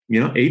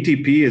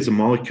 ATP is a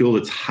molecule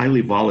that's highly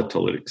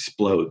volatile. It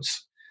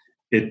explodes.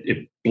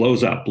 It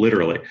blows up,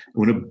 literally.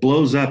 When it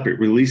blows up, it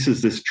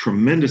releases this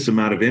tremendous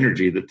amount of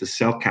energy that the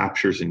cell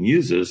captures and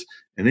uses.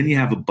 And then you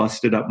have a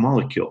busted up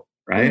molecule,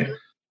 right? Mm-hmm.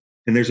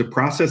 And there's a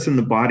process in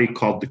the body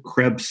called the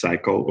Krebs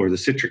cycle or the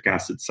citric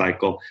acid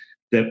cycle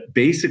that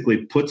basically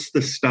puts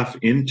the stuff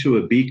into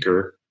a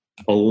beaker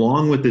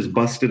along with this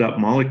busted up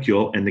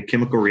molecule, and the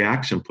chemical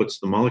reaction puts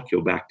the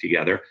molecule back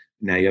together.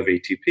 Now you have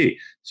ATP.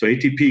 So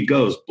ATP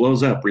goes,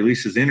 blows up,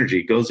 releases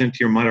energy, goes into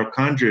your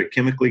mitochondria,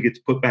 chemically gets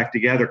put back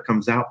together,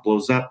 comes out,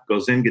 blows up,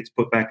 goes in, gets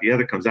put back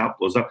together, comes out,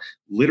 blows up.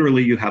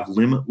 Literally, you have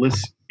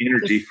limitless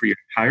energy for your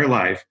entire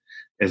life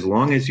as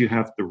long as you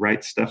have the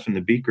right stuff in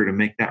the beaker to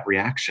make that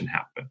reaction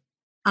happen.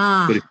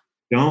 But if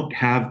you don't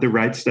have the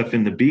right stuff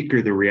in the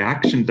beaker, the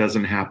reaction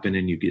doesn't happen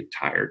and you get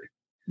tired.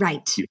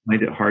 Right. You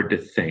find it hard to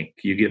think.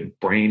 You get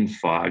brain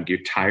fog. You're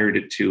tired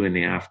at 2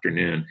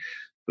 p.m.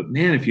 But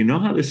man, if you know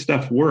how this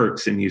stuff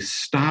works and you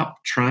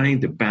stop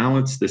trying to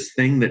balance this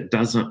thing that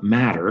doesn't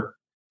matter,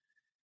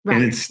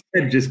 and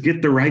instead just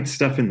get the right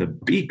stuff in the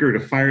beaker to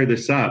fire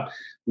this up,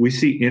 we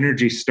see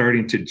energy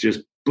starting to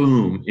just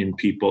boom in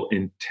people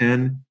in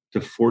 10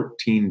 to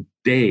 14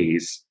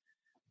 days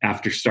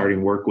after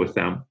starting work with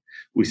them.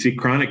 We see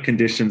chronic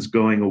conditions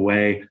going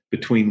away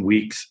between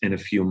weeks and a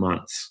few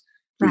months.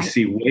 We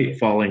see weight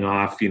falling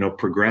off,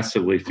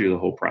 progressively through the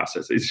whole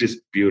process. It's just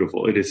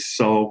beautiful. It is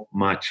so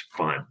much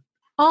fun.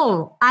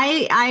 Oh,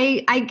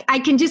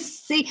 I can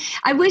just see.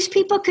 I wish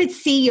people could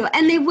see you,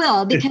 and they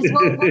will, because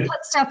we'll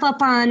put stuff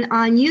up on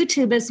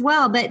YouTube as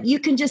well. But you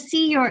can just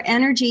see your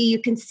energy.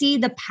 You can see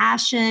the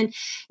passion,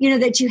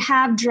 that you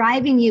have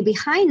driving you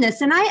behind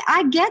this. And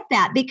I get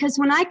that, because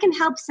when I can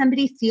help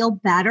somebody feel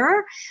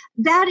better,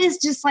 that is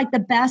just like the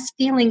best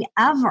feeling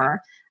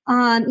ever.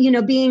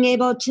 Being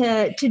able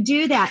to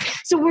do that.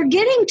 So we're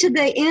getting to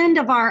the end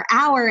of our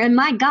hour, and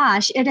my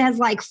gosh, it has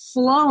like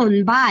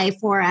flown by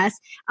for us.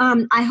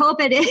 I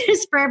hope it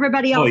is for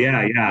everybody else. Oh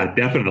yeah,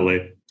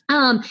 definitely.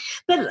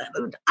 But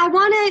I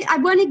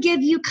want to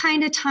give you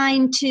kind of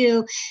time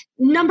to,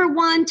 number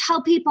one,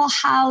 tell people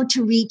how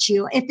to reach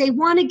you. If they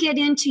want to get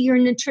into your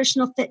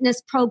nutritional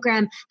fitness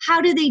program, how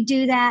do they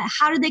do that?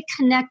 How do they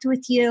connect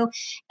with you?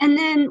 And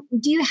then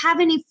do you have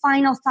any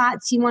final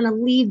thoughts you want to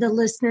leave the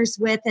listeners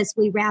with as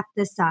we wrap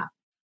this up?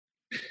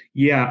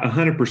 Yeah,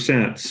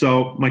 100%.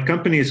 So my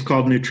company is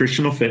called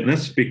Nutritional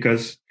Fitness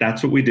because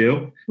that's what we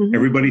do. Mm-hmm.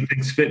 Everybody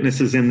thinks fitness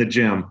is in the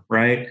gym,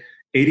 right?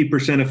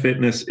 80% of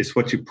fitness is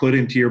what you put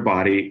into your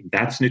body.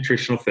 That's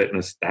nutritional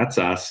fitness. That's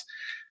us.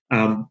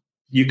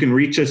 You can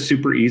reach us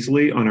super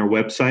easily on our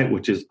website,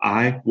 which is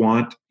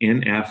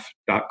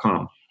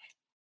iwantnf.com.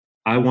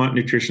 I want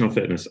nutritional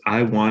fitness.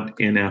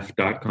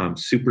 iwantnf.com.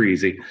 Super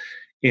easy.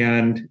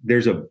 And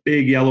there's a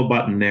big yellow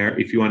button there.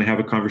 If you want to have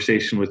a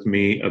conversation with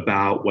me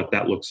about what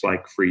that looks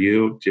like for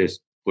you,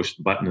 just push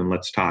the button and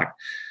let's talk.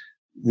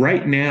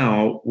 Right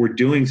now, we're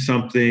doing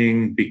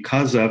something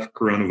because of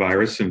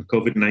coronavirus and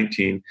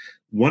COVID-19.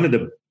 One of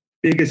the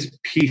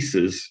biggest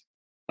pieces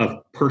of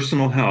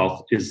personal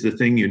health is the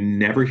thing you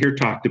never hear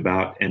talked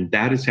about, and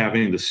that is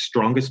having the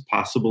strongest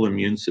possible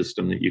immune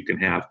system that you can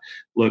have.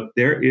 Look,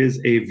 there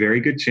is a very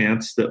good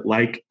chance that,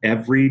 like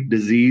every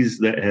disease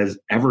that has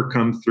ever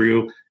come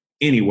through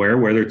anywhere,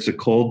 whether it's a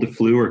cold, the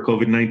flu, or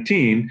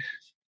COVID-19,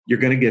 you're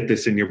going to get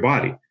this in your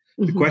body.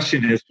 The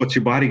question is, what's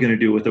your body going to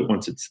do with it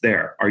once it's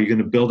there? Are you going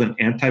to build an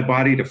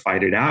antibody to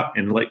fight it out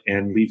and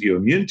leave you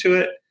immune to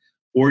it?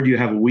 Or do you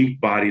have a weak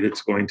body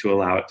that's going to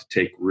allow it to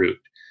take root?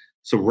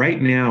 So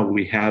right now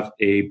we have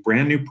a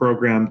brand new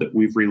program that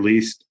we've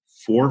released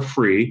for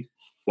free.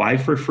 Why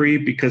for free?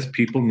 Because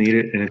people need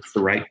it and it's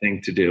the right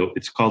thing to do.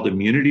 It's called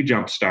Immunity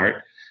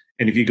Jumpstart.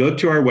 And if you go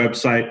to our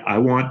website,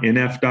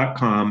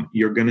 iwantnf.com,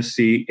 you're going to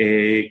see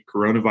a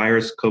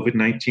coronavirus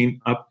COVID-19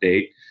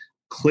 update.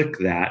 Click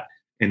that.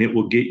 And it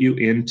will get you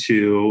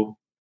into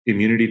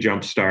Immunity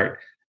Jumpstart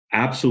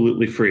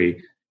absolutely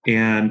free.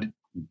 And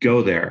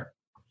go there.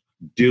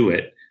 Do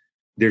it.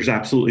 There's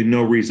absolutely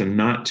no reason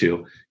not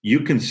to.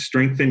 You can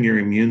strengthen your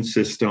immune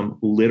system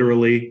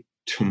literally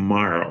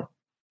tomorrow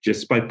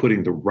just by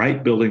putting the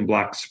right building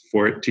blocks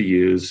for it to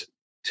use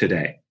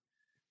today.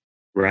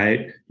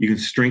 Right? You can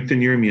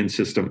strengthen your immune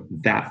system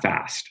that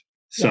fast.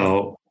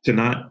 So to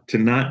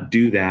not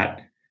do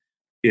that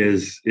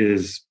is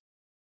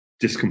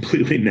just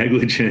completely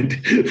negligent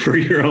for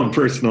your own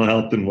personal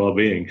health and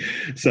well-being.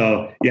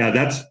 So yeah,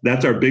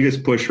 that's our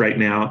biggest push right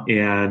now.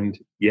 And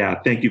yeah,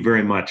 thank you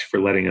very much for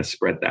letting us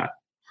spread that.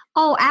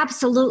 Oh,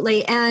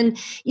 absolutely. And,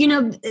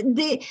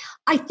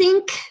 I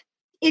think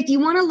if you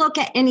want to look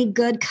at any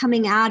good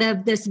coming out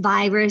of this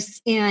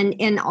virus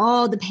and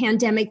all the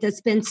pandemic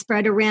that's been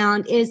spread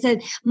around, is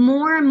that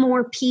more and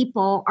more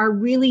people are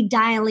really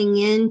dialing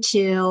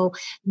into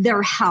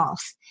their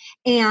health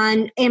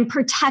and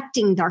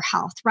protecting their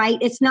health, right?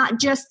 It's not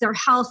just their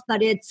health,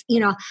 but it's,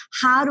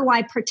 how do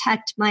I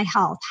protect my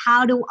health?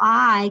 How do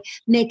I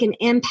make an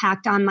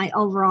impact on my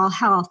overall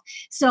health?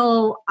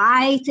 So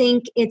I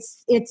think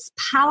it's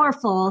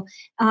powerful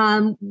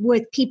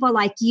with people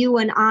like you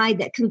and I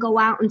that can go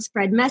out and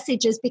spread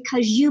messages,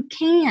 because you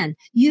can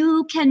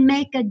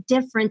make a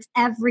difference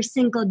every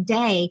single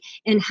day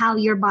in how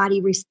your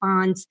body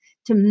responds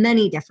to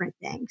many different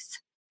things.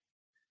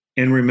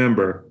 And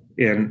remember,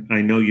 and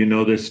I know you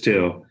know this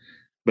too,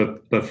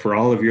 but for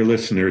all of your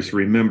listeners,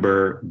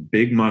 remember,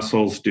 big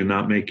muscles do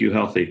not make you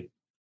healthy.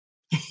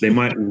 They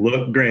might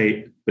look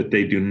great, but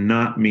they do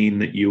not mean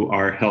that you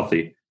are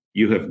healthy.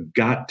 You have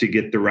got to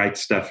get the right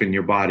stuff in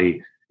your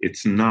body.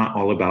 It's not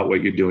all about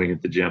what you're doing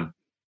at the gym.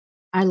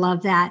 I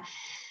love that.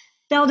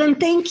 Belden,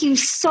 thank you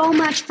so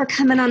much for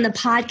coming on the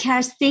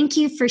podcast. Thank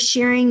you for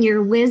sharing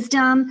your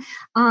wisdom.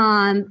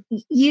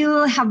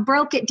 You have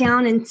broke it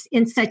down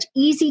in such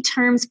easy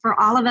terms for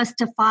all of us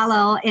to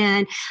follow.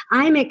 And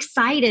I'm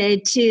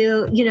excited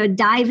to,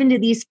 dive into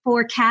these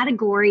 4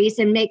 categories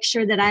and make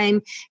sure that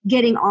I'm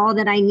getting all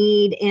that I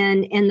need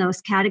in those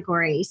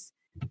categories.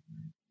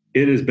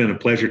 It has been a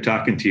pleasure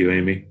talking to you,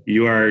 Amy.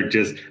 You are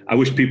just, I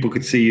wish people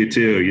could see you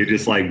too. You're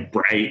just like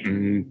bright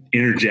and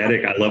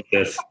energetic. I love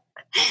this.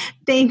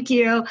 Thank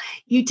you.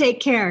 You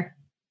take care.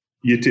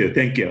 You too.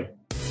 Thank you.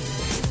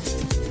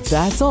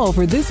 That's all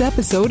for this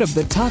episode of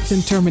The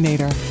Toxin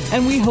Terminator,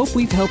 and we hope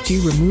we've helped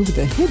you remove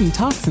the hidden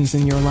toxins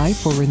in your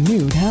life for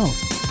renewed health.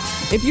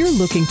 If you're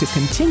looking to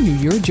continue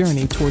your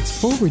journey towards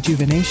full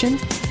rejuvenation,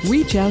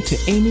 reach out to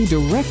Amy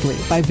directly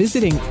by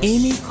visiting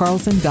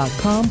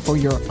amycarlson.com for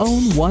your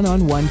own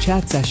one-on-one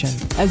chat session,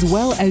 as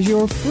well as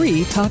your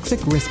free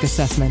toxic risk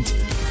assessment.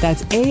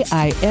 That's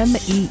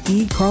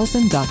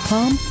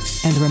AIMEEcarlson.com.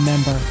 And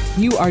remember,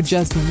 you are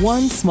just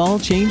one small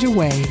change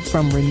away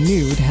from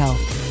renewed health.